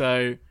 Okay.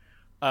 So,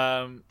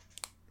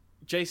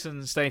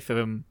 Jason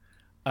Statham,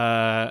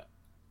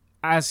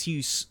 as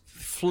you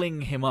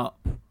fling him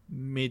up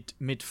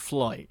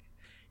mid-flight,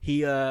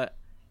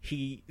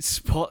 he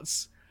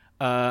spots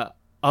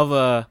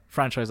other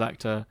franchise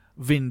actor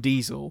Vin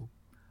Diesel.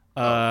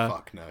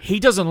 Fuck no. He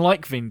doesn't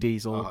like Vin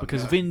Diesel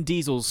because Vin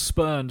Diesel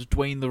spurned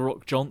Dwayne "The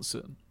Rock"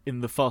 Johnson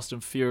in the Fast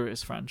and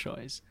Furious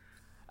franchise.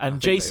 And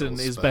Jason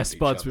is best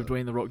buds with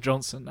Dwayne "The Rock"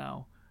 Johnson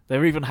now.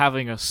 They're even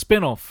having a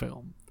spin-off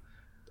film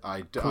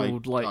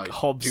called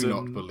Hobbs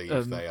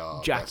and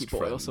Jackie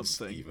Boy or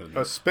something. Even.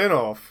 A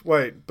spin-off?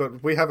 Wait,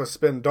 but we have a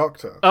spin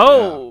doctor.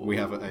 Oh! Yeah, we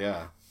have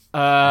a,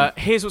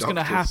 here's what's going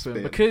to happen.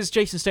 Spin. Because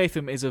Jason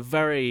Statham is a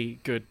very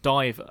good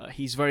diver,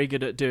 he's very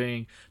good at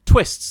doing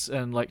twists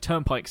and like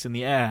turnpikes in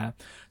the air.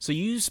 So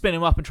you spin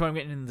him up and try and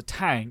get him in the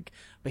tank,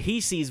 but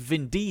he sees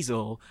Vin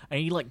Diesel and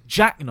he like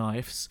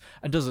jackknifes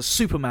and does a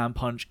Superman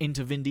punch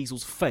into Vin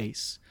Diesel's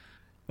face.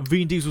 And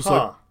Vin Diesel's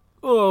like,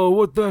 "Oh,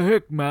 what the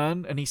heck,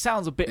 man?" And he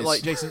sounds a bit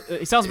like Jason.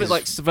 He sounds a bit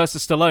like Sylvester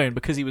Stallone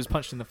because he was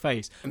punched in the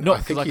face.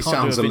 Not because I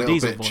can't do a Vin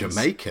Diesel voice. He sounds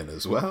a little bit Jamaican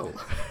as well.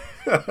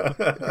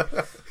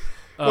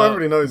 Well,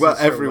 everybody knows. Well,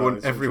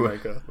 everyone.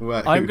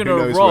 Well, I'm going to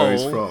roll. Where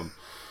he's from.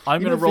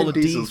 I'm going to roll a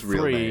Diesel's D3.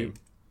 Real name?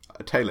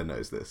 Taylor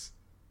knows this.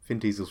 Vin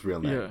Diesel's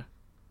real name. Yeah.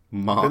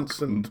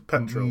 Vincent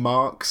Petrel.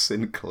 Mark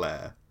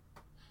Sinclair.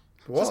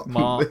 What? Just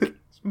Mark.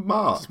 It's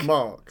Mark. It's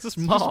Mark. It's just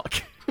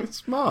Mark.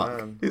 It's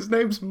Mark. His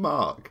name's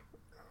Mark.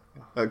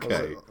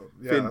 Okay.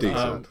 Vin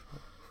Diesel.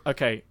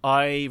 Okay,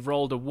 I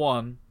rolled a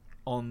 1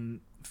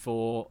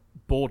 for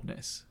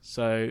boredness.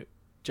 So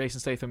Jason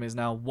Statham is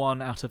now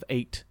 1 out of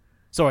 8.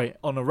 Sorry,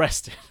 on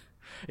arrested.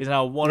 Is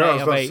now 1 out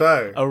of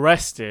 8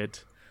 arrested.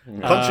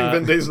 Punching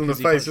Vin Diesel in the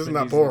face isn't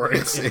that boring?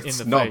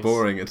 It's not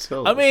boring at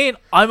all. I mean,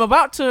 I'm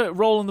about to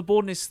roll on the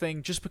boredness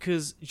thing just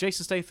because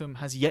Jason Statham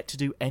has yet to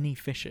do any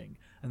fishing,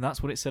 and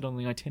that's what it said on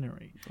the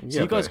itinerary.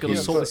 So you guys got to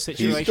sort this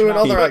situation out. He's doing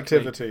other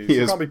activities.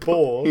 He can't be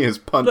bored. He has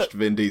punched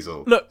Vin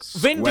Diesel. Look,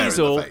 Vin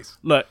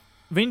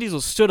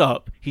Diesel stood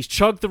up, he's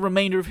chugged the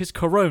remainder of his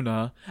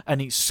Corona,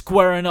 and he's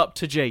squaring up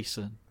to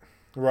Jason.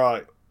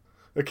 Right.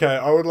 Okay,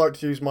 I would like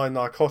to use my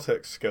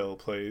narcotics skill,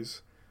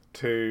 please,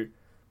 to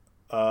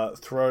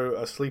throw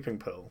a sleeping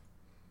pill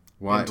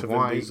into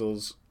Vin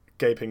Diesel's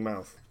gaping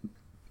mouth.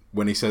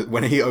 When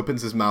he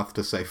opens his mouth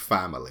to say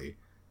family.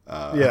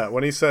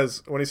 When he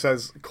says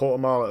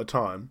quarter mile at a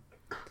time,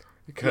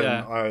 can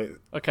I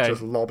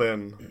just lob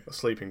in a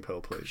sleeping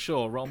pill, please?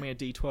 Sure, roll me a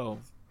D12.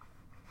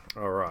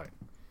 All right.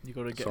 You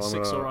got to get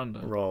 6 or under.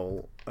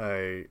 Roll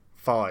a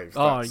 5.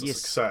 That's a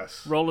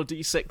success. Roll a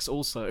D6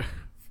 also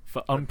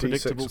for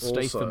unpredictable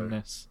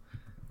Stathamness.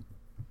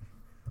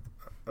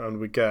 And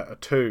we get a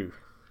 2.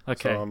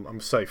 Okay. So I'm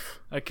safe.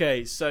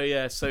 Okay,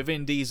 so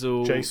Vin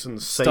Diesel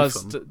Jason's safe.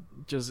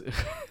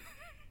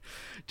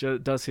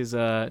 does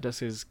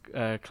his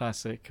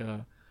classic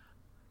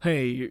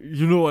hey,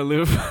 you know I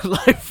live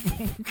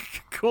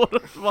life quarter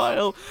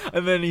mile,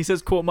 and then he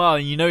says quarter mile,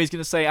 and you know he's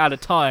going to say at a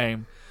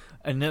time,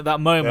 and at that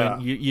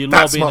moment you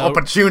that's lob in my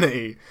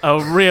opportunity. A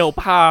real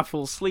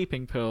powerful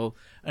sleeping pill,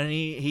 and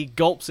he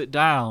gulps it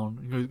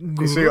down. He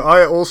goes, you see,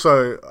 I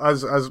also,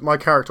 as my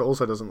character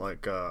also doesn't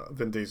like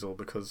Vin Diesel,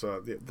 because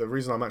the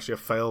reason I'm actually a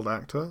failed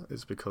actor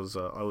is because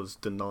I was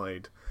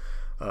denied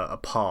a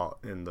part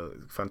in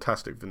the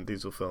fantastic Vin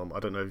Diesel film. I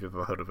don't know if you've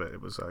ever heard of it.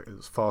 It was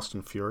Fast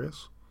and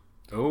Furious.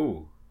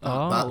 Oh.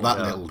 That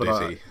little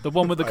ditty. The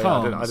one with the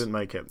cars. I didn't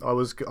make it. I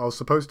was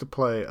supposed to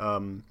play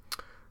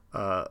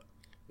the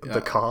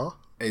car.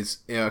 Is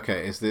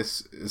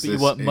this? You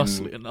weren't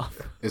muscly enough.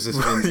 Is this?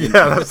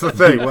 Yeah, that's the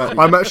thing.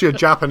 I'm actually a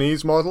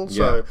Japanese model,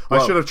 so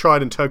I should have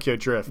tried in Tokyo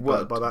Drift,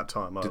 but by that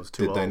time I was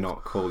too old. Did they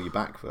not call you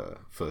back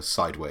for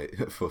Sideways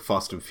for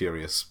Fast and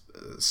Furious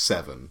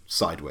 7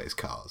 Sideways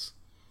cars?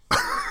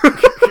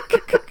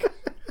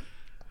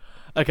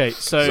 Okay,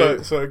 so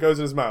it goes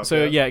in his mouth. So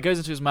it goes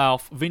into his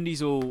mouth. Vin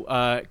Diesel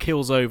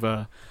keels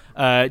over.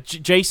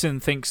 Jason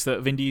thinks that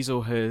Vin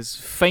Diesel has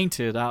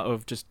fainted out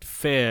of just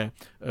fear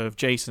of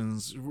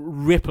Jason's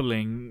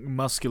rippling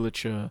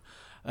musculature,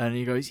 and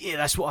he goes, "Yeah,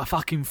 that's what I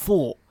fucking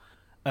thought."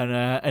 And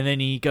then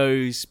he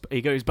goes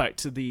back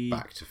to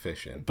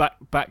fishing.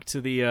 Back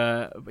to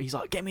the. He's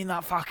like, "Get me in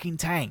that fucking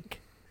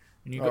tank."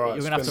 And you're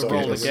gonna have to spin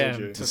roll doctor,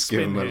 again to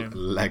spin give him him. a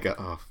leg it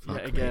off. Yeah,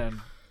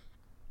 again.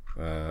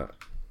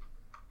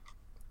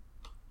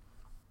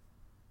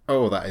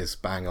 Oh, that is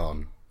bang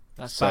on.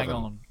 That's 7. bang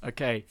on.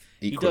 Okay.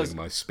 Equaling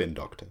my spin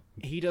doctor.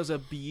 He does a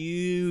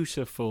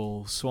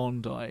beautiful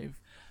swan dive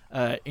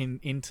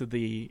into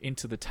the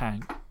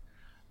tank.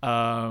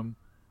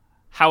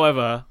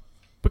 However,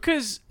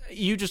 because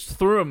you just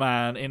threw a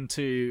man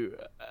into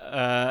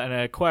an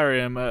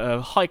aquarium at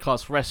a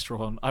high-class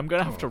restaurant, I'm going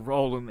to have to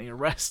roll on the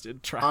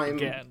arrested track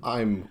again.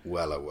 I'm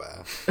well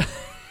aware.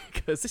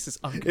 Because this is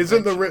unconventional.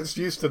 Isn't the Ritz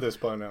used to this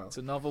by now? It's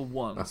another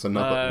one. That's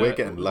another. We're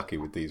getting lucky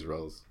with these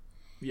rolls.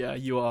 Yeah,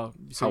 you are.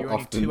 So you're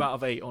only 2 out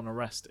of 8 on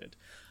arrested.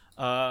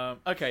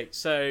 Okay,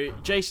 so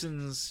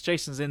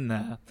Jason's in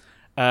there,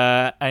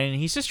 and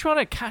he's just trying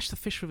to catch the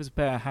fish with his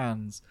bare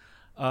hands,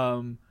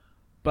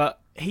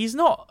 but he's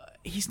not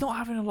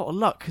having a lot of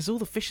luck because all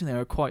the fish in there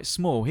are quite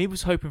small. He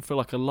was hoping for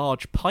like a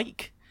large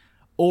pike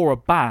or a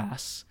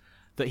bass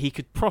that he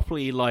could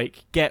properly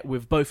like get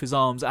with both his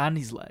arms and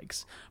his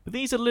legs. But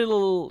these are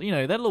little,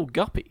 they're little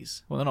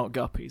guppies. Well, they're not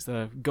guppies.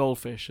 They're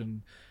goldfish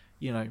and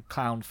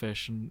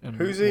clownfish and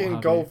who's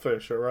eating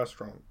goldfish at a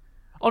restaurant?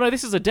 Oh no,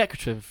 this is a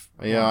decorative.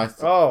 Yeah, I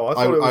thought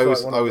it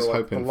was I was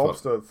hoping the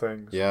lobster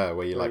things. Yeah,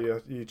 where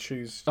you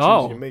choose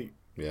your meat.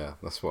 Yeah,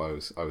 that's what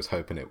I was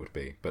hoping it would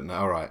be. But no,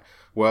 all right.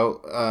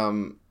 Well,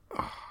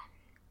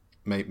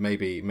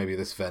 maybe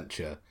this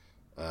venture.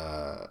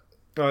 No,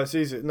 it's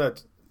easy. No,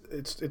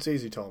 it's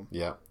easy, Tom.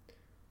 Yeah.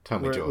 Tell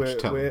me, George.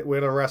 Tell me. We're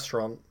at a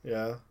restaurant.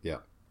 Yeah. Yeah.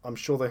 I'm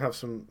sure they have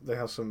some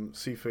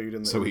seafood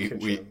in the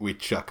kitchen. we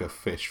chuck a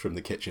fish from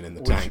the kitchen in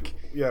the tank.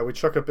 Yeah, we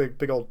chuck a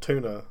big old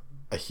tuna.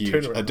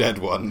 A dead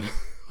one.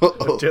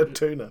 A dead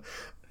tuna.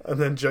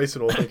 And then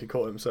Jason will think he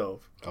caught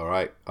himself. All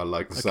right, I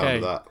like the sound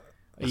of that.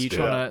 Are you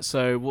trying to?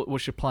 So,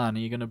 what's your plan? Are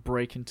you going to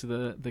break into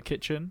the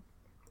kitchen?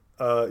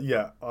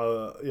 Yeah.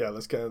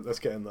 Let's get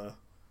in there.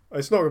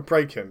 It's not a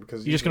break-in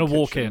because you're just going to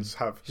walk in.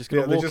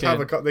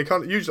 They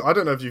can't. Usually, I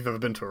don't know if you've ever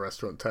been to a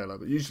restaurant, Taylor,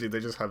 but usually they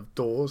just have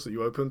doors that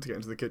you open to get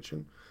into the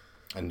kitchen.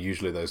 And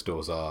usually those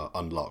doors are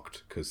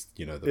unlocked because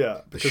the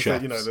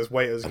chefs, there's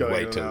waiters going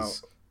waiters in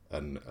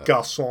and out. And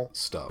garçon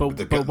stuff.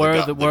 But where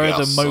are the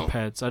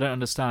mopeds? I don't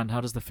understand. How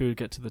does the food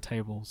get to the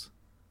tables?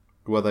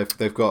 Well,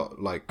 they've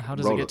got like how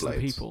does it get to the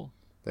blades. People?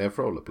 They have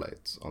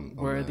rollerblades on.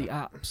 Where are the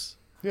apps?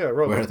 Yeah,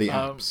 where are the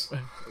apps?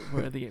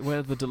 Where are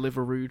the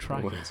Deliveroo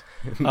trackers?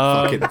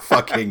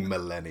 fucking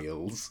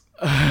millennials.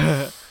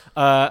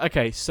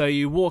 Okay, so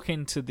you walk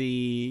into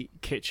the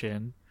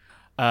kitchen,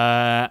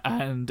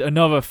 and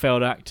another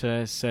failed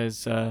actor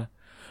says,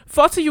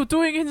 "What are you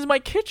doing in my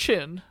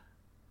kitchen?"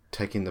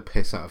 Taking the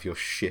piss out of your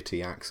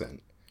shitty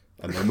accent,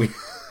 and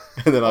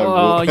then I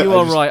walk. You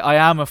are right. I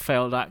am a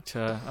failed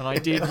actor, and I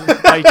didn't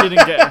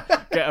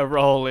get a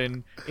role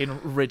in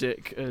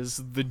Riddick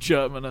as the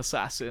German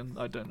assassin.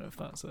 I don't know if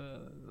that's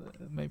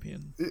maybe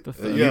in the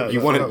thing.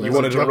 You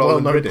wanted a role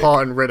in Riddick.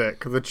 Part in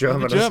Riddick, the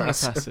German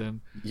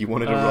assassin. You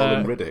wanted a role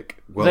in Riddick.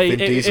 Well, Vin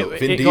Diesel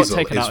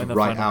is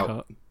right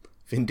out.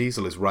 Vin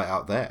Diesel is right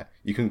out there.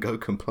 You can go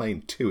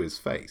complain to his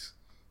face.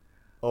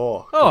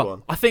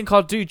 Oh, I think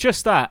I'll do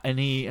just that. And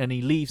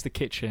he leaves the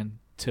kitchen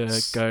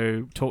to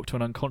go talk to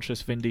an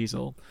unconscious Vin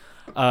Diesel.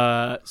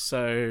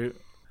 So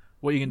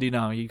what are you gonna do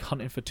now? Are you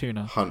hunting for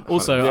tuna? I'm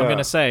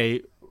gonna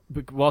say,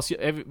 whilst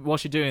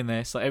you're doing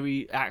this, like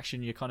every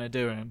action you're kind of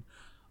doing,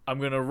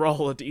 I'm gonna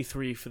roll a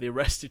D3 for the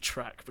arrested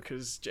track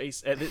because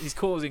he's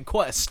causing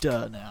quite a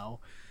stir now.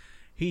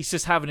 He's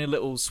just having a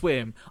little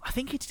swim. I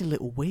think he did a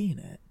little wee in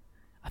it.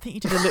 I think he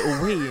did a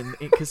little wee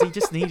because he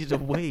just needed a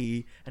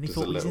wee, and he Just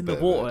thought a he's in little the bit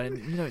of water, it.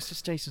 and it's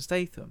just Jason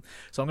Statham.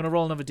 So I'm going to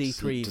roll another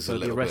D3 Does for a the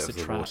little arrested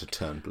bit of the track. water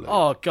turn blue?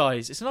 Oh,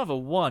 guys, it's another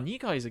 1. You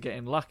guys are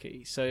getting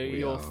lucky. So We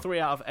you're are. 3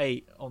 out of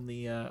 8 on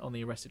the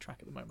arrested track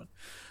at the moment.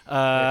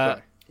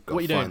 Okay. Got What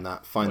are you find doing?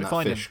 that What are you fish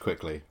finding?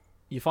 quickly.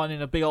 You're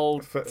finding a big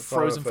old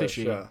frozen fish,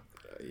 fishy. yeah.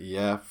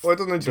 Yeah. Well, it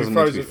doesn't need to be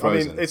frozen. I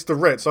mean, it's the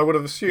Ritz. I would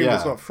have assumed Yeah.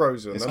 it's not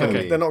frozen. It's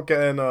They're not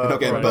getting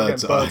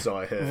bird's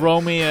eye here.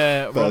 Roll me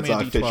a Bird's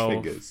eye fish D12.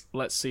 fingers.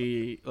 Let's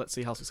see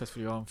how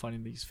successful you are in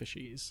finding these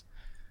fishies.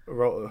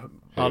 Roll,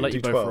 I'll let you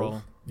D12. both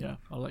roll. Yeah,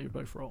 I'll let you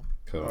both roll.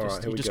 Cool. All right,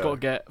 here You we just go. got to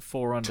get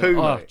 4 under.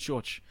 2, Oh, mate.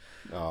 George.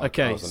 Oh,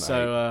 Okay, that was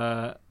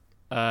an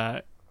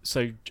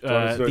so Do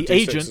I need to do a the D6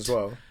 agent. as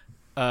well.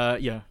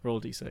 Yeah,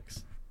 roll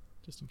D6.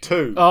 Just in case.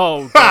 2.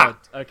 Oh god.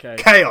 Okay.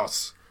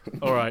 Chaos.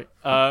 All right.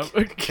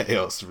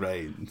 Chaos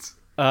reigns.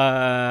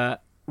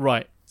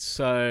 Right.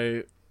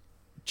 So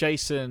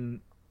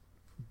Jason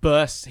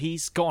bursts.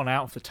 He's gone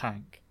out of the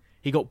tank.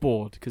 He got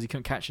bored because he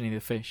couldn't catch any of the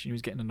fish. And he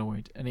was getting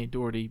annoyed, and he'd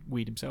already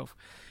weed himself.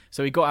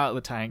 So he got out of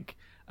the tank,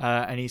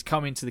 and he's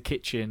come into the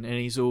kitchen, and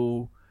he's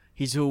all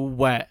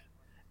wet,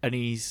 and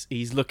he's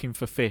looking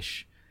for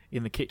fish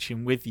in the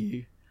kitchen with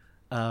you.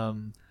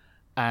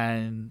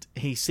 And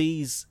he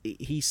sees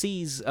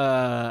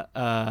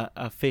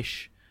a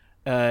fish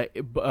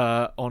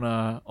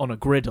on a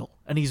griddle,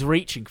 and he's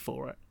reaching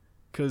for it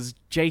because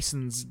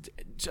Jason's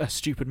a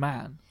stupid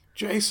man.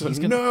 Jason, He's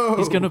no!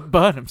 gonna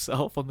burn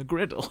himself on the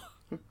griddle.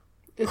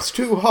 It's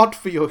too hot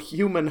for your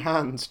human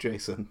hands,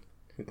 Jason.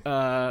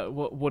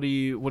 What are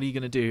you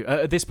gonna do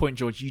at this point,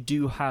 George? You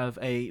do have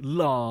a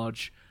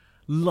large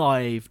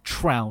live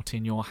trout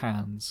in your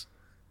hands.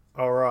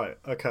 All right.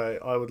 Okay.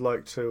 I'd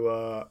like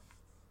to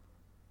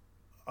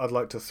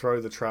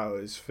throw the trout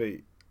at his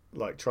feet,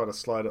 like try to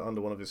slide it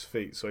under one of his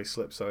feet so he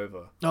slips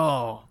over.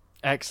 Oh,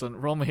 excellent!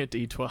 Roll me a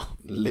d12.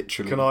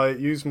 Literally. Can I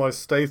use my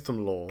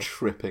Statham law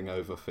tripping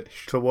over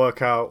fish? to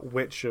work out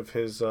which of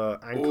his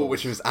ankles,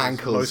 which of his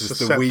ankles most is the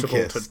susceptible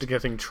weakest? to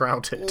getting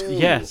trouted?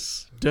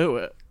 Yes, do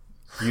it.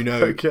 You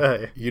know.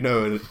 Okay. You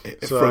know.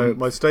 So From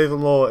my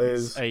Statham law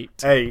is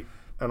 8. 8,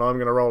 and I'm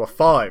going to roll a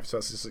 5, so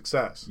that's a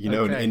success. an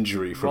Okay.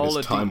 injury from Roll his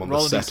a time D- on the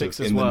roll a set D6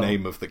 of as In well. the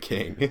Name of the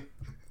King.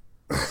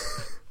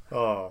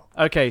 Oh,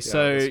 Okay,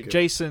 so that's good.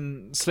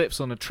 Jason slips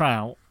on a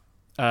trout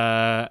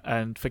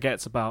and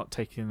forgets about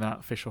taking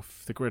that fish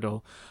off the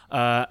griddle,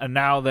 and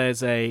now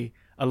there's a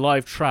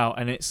live trout,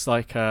 and it's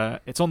like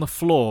it's on the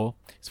floor.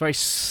 It's very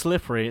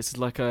slippery. It's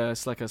a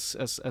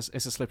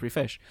slippery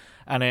fish,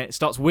 and it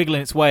starts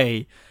wiggling its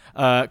way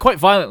quite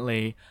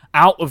violently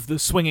out of the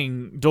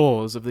swinging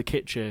doors of the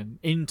kitchen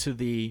into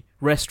the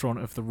restaurant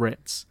of the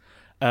Ritz,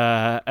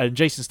 and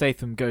Jason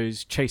Statham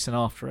goes chasing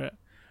after it.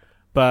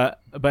 But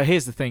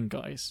here's the thing,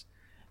 guys.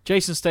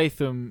 Jason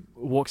Statham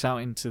walks out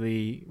into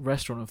the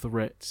restaurant of the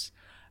Ritz,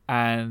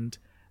 and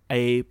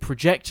a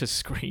projector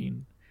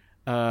screen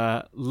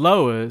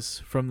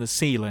lowers from the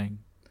ceiling,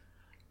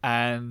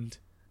 and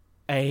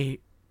a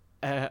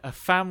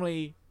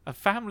family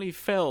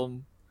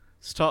film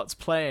starts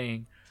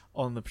playing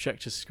on the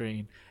projector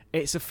screen.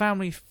 It's a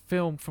family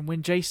film from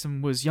when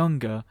Jason was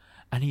younger,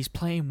 and he's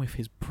playing with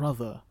his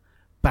brother,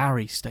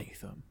 Barry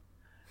Statham.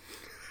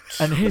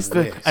 And here's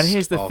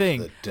the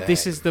thing.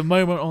 This is the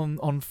moment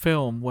on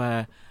film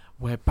where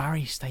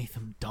Barry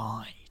Statham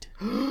died.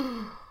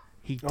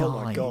 He died.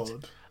 Oh my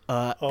god.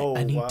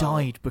 And he wow.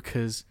 died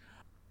because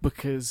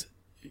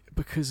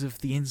of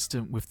the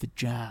incident with the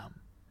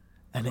jam.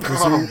 And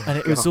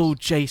it was all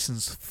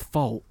Jason's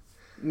fault.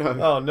 No.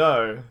 Oh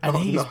no.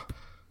 And no.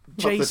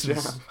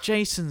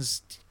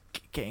 Jason's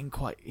getting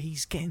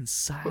he's getting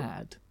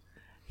sad.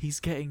 He's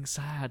getting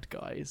sad,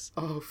 guys.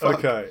 Oh fuck.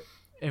 Okay.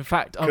 In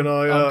fact, Can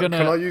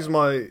I use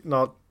my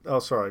not? Oh,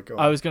 sorry. Go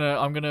on.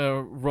 I'm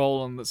gonna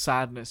roll on the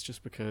sadness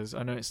just because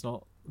I know it's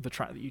not the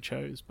track that you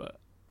chose, but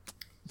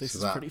this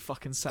is pretty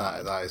fucking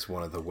sad. That is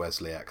one of the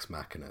Wesley X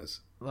Machinas.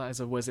 That is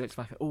a Wesley X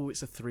Factor. Oh,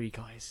 it's a 3,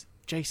 guys.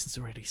 Jason's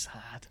already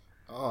sad.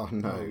 Oh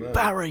no. no.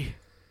 Barry.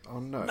 Oh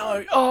no.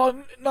 No.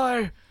 Oh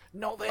no.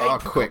 Not the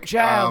apricot quick,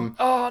 jam.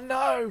 Oh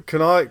no.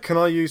 Can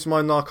I use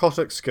my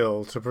narcotic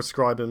skill to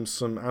prescribe him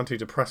some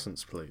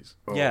antidepressants, please?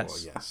 Oh,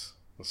 Yes. yes.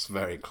 That's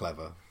very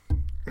clever.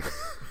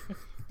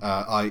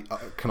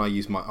 Can I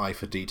use my eye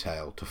for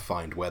detail to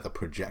find where the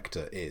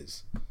projector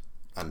is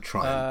and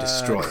try and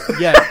destroy it?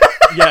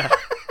 Yeah.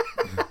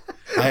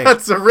 Hey,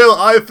 That's a real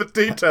eye for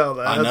detail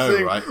there. I know,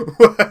 Seeing right?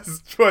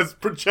 Where's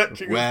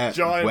projecting where this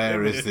giant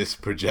where image. is this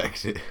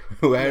projected?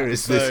 Where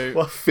is so- this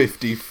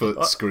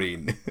 50-foot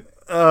screen?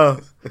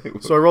 So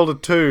I rolled a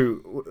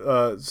 2.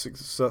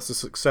 So that's a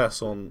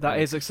success on. That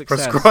is a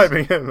success.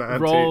 Prescribing him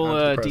Roll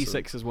a antidepressants.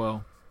 d6 as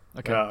well.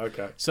 Okay. Yeah.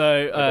 Okay.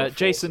 So got 4,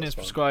 Jason that's is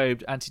fine.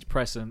 prescribed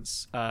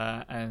antidepressants,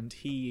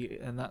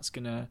 and that's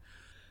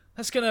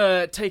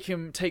gonna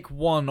take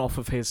 1 off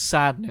of his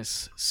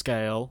sadness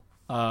scale.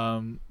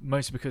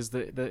 Mostly because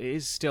it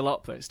is still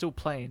up there, it's still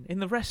playing in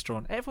the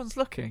restaurant. Everyone's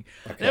looking.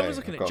 And Okay, everyone's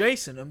looking I've at got-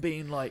 Jason and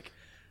being like,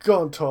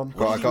 Go on, Tom.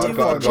 What I did he do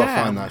gotta with the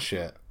jam? find that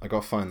shit. I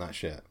gotta find that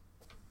shit.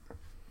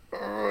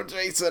 Oh,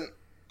 Jason.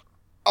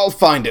 I'll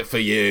find it for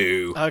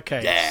you.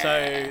 Okay, Yeah.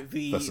 so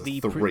That's a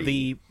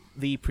 3.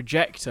 the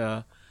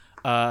projector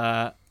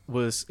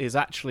is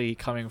actually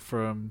coming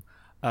from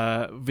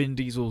Vin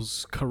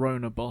Diesel's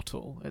Corona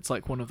bottle. It's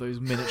like one of those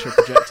miniature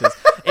projectors.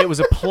 It was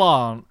a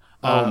plant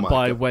by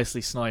God.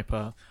 Wesley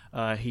Sniper.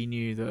 He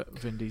knew that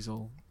Vin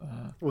Diesel.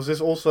 Was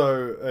this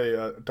also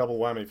a double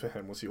whammy for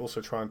him? Was he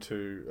also trying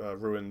to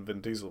ruin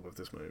Vin Diesel with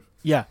this move?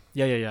 Yeah.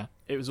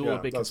 It was all a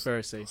big that's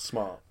conspiracy.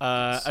 Smart.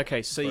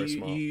 Okay, so very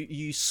smart.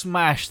 you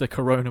smash the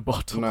Corona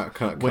bottle. No,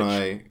 can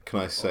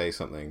I say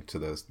something to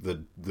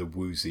the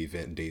woozy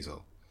Vin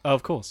Diesel?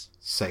 Of course.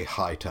 Say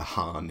hi to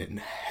Han in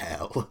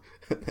hell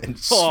and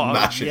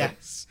smash it.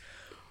 Yes.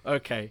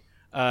 Okay.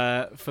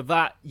 For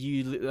that,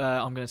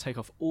 I'm going to take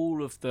off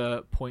all of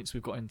the points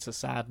we've got into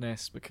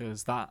sadness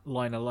because that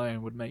line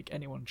alone would make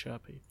anyone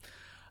chirpy.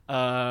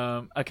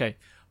 Okay,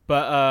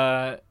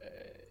 but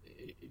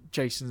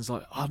Jason's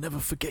like, "I'll never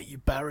forget you,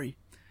 Barry,"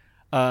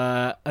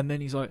 and then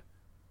he's like,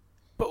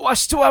 "But I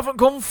still haven't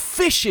gone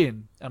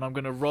fishing," and I'm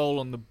going to roll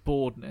on the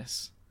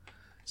boredness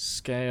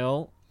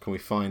scale. Can we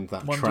find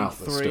that 1, trout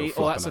 2, that's 3. still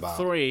flopping about? That's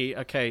a 3.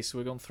 Okay, so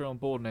we've gone through on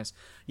boredness.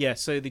 Yeah,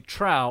 so the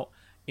trout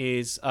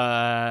is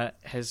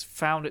has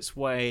found its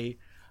way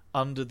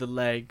under the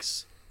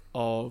legs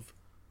of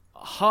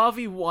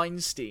Harvey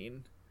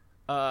Weinstein.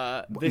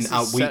 Are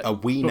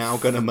we now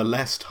going to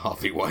molest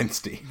Harvey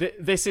Weinstein?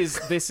 This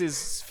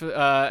is for,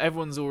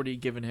 everyone's already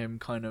given him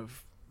kind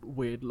of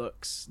weird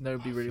looks.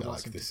 Nobody really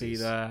wants him to be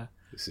there.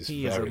 This is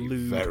He is a very,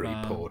 lewd very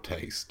man. poor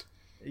taste.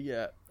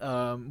 Yeah.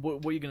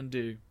 What are you gonna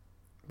do?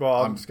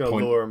 Well, I'm just going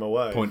to lure him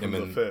away from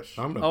the fish.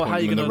 I'm going to How point are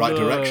you him in gonna the right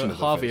lure direction of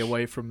the Harvey fish.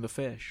 away from the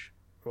fish?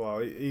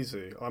 Well,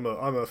 easy. I'm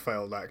a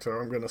failed actor.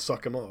 I'm going to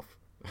suck him off.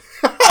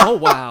 Oh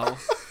wow.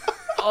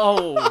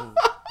 Oh.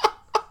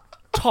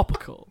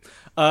 Topical.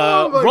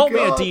 Oh my roll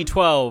God. me a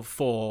d12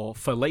 for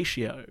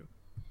fellatio.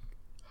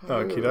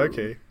 Okie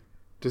dokie.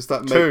 Does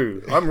that make...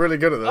 2. I'm really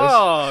good at this.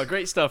 Oh,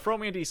 great stuff. Roll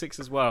me a d6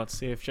 as well to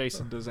see if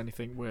Jason does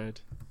anything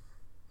weird.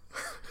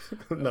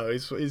 No,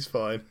 he's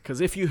fine.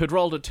 Because if you had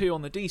rolled a 2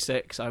 on the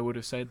d6, I would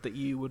have said that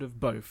you would have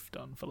both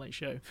done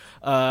fellatio.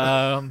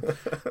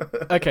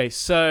 Okay,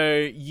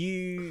 so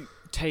you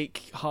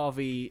take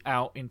Harvey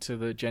out into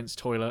the gents'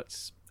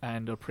 toilets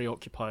and are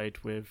preoccupied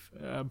with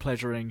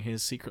pleasuring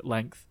his secret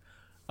length.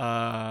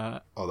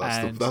 That's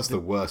the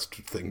worst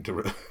thing to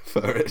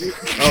refer it.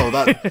 Oh,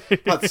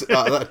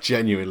 that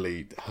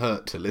genuinely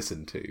hurt to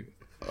listen to.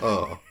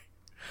 Oh.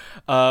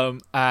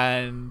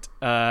 And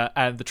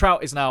the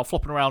trout is now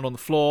flopping around on the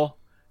floor.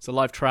 It's a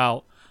live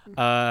trout. What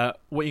are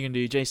you gonna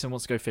do? Jason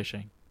wants to go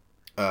fishing.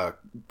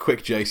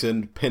 Quick,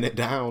 Jason, pin it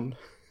down.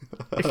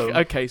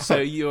 Okay, so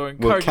you're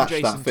We'll encouraging catch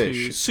that Jason to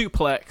fish.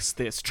 suplex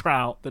this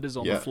trout that is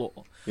on the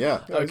floor.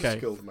 Yeah. Yeah, he's Okay. a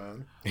skilled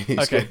man.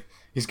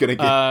 He's going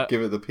to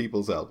give it the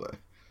people's elbow.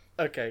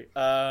 Okay.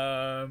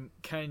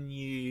 Can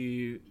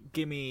you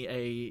give me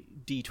a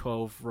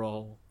d12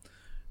 roll?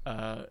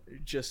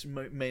 Just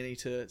mainly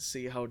to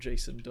see how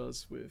Jason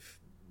does with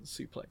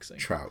suplexing.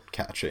 Trout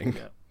catching.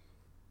 Yeah.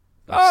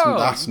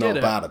 That's you not did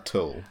it. bad at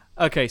all.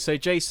 Okay, so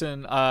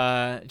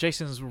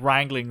Jason's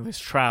wrangling this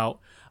trout.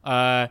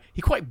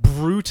 He quite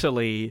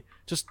brutally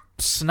just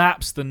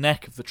snaps the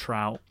neck of the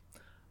trout.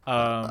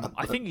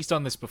 I think he's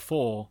done this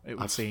before, it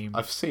would seem.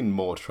 I've seen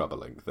more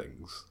troubling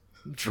things.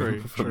 True.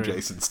 from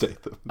Jason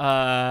Statham.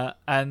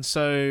 And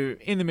so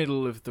in the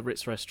middle of the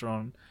Ritz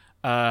restaurant,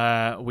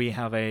 we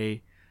have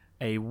a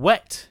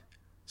wet,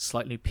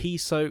 slightly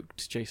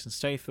pea-soaked Jason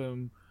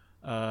Statham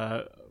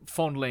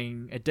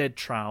fondling a dead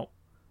trout.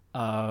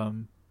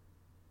 And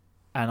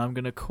I'm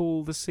going to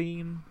call the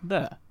scene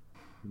there.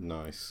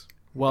 Nice.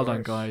 Well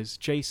done, guys.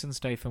 Jason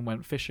Statham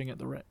went fishing at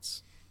the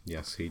Ritz.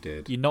 Yes, he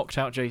did. You knocked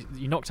out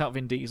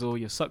Vin Diesel.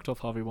 You sucked off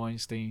Harvey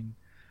Weinstein.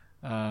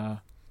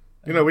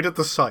 We did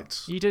the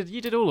sights. You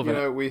did all of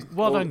it.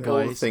 Well done, all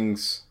the guys.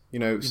 things.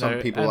 Some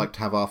people and- like to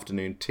have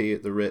afternoon tea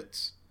at the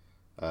Ritz.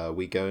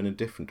 We go in a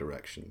different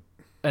direction.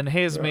 And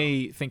here's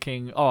me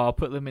thinking, I'll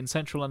put them in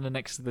Central London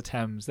next to the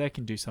Thames. They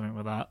can do something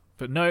with that.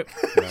 But no,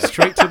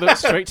 straight to the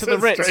Ritz Straight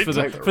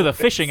for the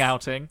fishing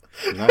outing.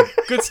 No.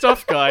 Good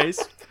stuff, guys.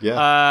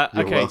 Yeah.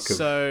 You're Okay, welcome.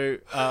 so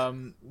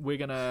I'm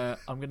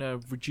gonna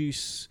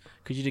reduce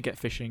because you did get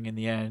fishing in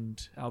the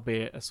end,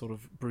 albeit a sort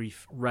of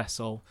brief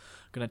wrestle.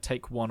 I'm gonna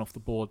take 1 off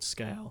the board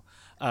scale.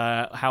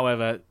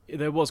 However,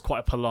 there was quite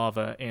a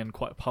palaver in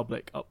quite a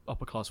public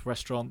upper class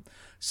restaurant.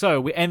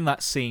 So we end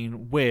that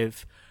scene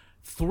with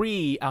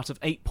 3 out of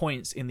 8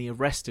 points in the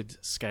arrested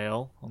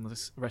scale on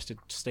the arrested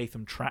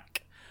Statham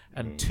track,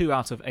 and 2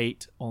 out of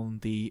 8 on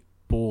the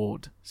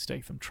bored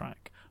Statham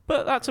track.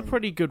 But that's a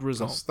pretty good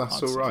result. That's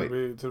I'd all say.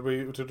 right. Did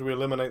we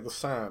eliminate the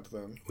sad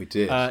then? We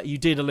did. You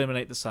did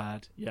eliminate the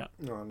sad, yeah.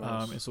 Oh,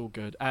 nice. It's all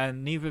good,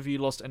 and neither of you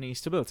lost any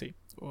stability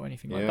or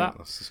anything like yeah, that.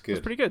 that's It's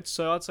good. pretty good.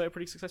 So I'd say a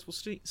pretty successful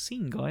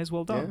scene, guys.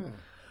 Well done.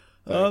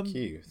 Yeah. Thank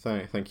you.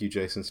 Thank you,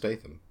 Jason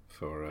Statham,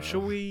 for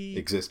Shall we?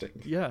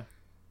 existing. Yeah.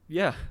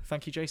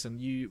 Thank you,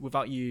 Jason.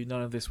 Without you,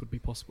 none of this would be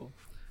possible.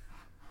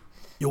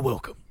 You're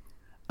welcome.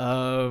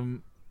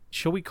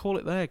 Shall we call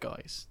it there,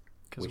 guys?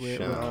 because We we're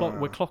shall.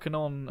 we're clocking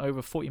on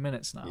over 40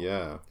 minutes now.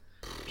 Yeah.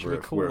 Should we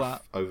call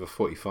that? Over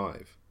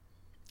 45.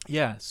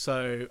 Yeah.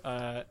 So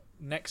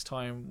next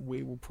time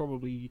we will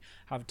probably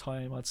have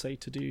time, I'd say,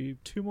 to do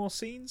 2 more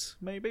scenes,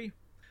 maybe.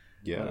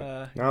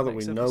 Yeah. Now that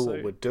we know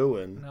what we're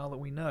doing. Now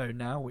we know.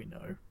 Now we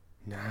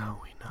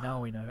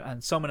know.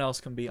 And someone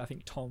else can be. I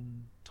think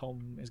Tom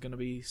is going to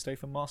be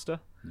Statham Master.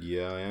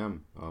 Yeah, I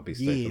am. I'll be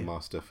Statham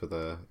Master for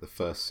the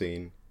first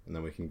scene, and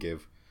then we can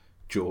give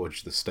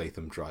George the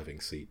Statham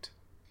driving seat.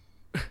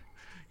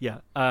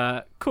 Yeah.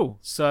 Cool.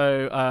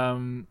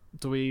 So,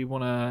 do we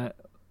want to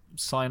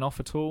sign off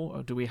at all,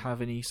 or do we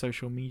have any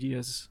social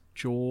medias,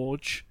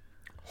 George?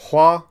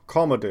 Hua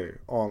Comedy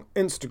on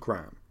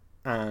Instagram,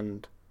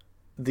 and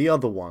the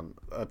other one,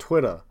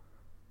 Twitter,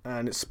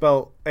 and it's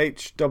spelled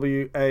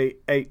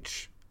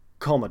HWAH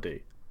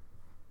Comedy.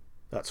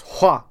 That's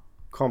Hua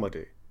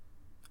Comedy.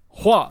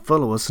 Hua.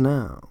 Follow us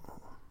now.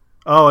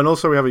 Oh, and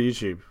also we have a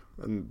YouTube,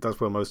 and that's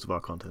where most of our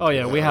content. Oh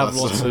yeah, we have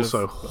that's lots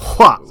of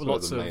Hua.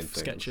 lots the main of things.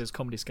 sketches,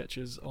 comedy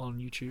sketches on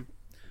YouTube.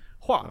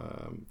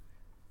 Hua.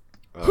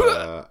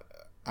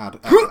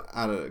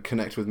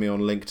 Connect with me on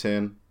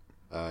LinkedIn.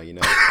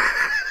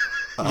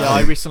 Yeah,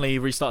 I recently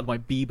restarted my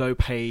Bebo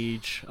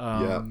page.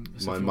 Yeah,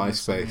 so my if you wanna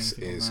see MySpace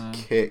anything is on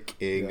there.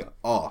 kicking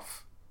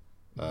off.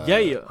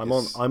 Yeah.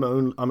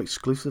 I'm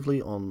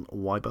exclusively on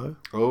Weibo.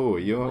 Oh,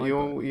 you're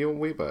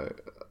Weibo.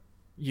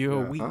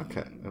 You're weak.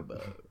 Okay.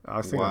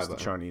 I think that's the Weibo.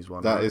 Chinese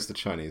one. That right? is the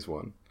Chinese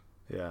one.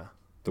 Yeah.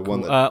 The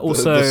one that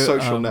also, the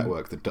social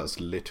network that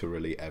does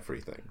literally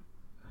everything.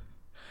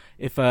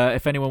 If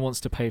anyone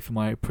wants to pay for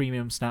my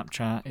premium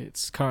Snapchat,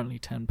 it's currently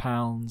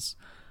 £10.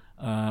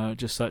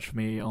 Just search for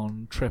me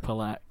on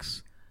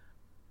XXX.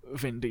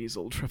 Vin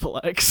Diesel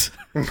XXX.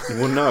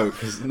 Well, no,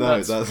 because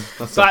that's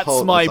That's a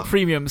whole, my that's a,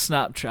 premium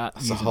Snapchat.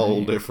 That's a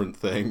whole different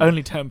thing.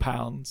 Only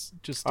 £10.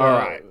 Just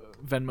Alright.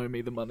 Venmo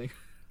me the money.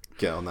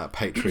 Get on that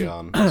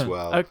Patreon as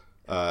well.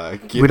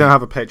 We don't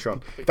have a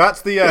Patreon.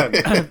 That's the end.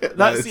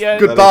 That's the end.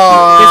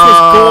 Goodbye. This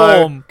was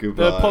Gorm,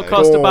 Goodbye. the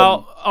podcast Gorm.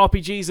 about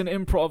RPGs and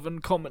improv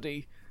and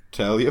comedy.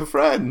 Tell your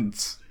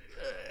friends.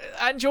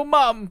 And your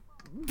mum.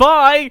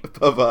 Bye.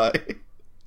 Bye bye.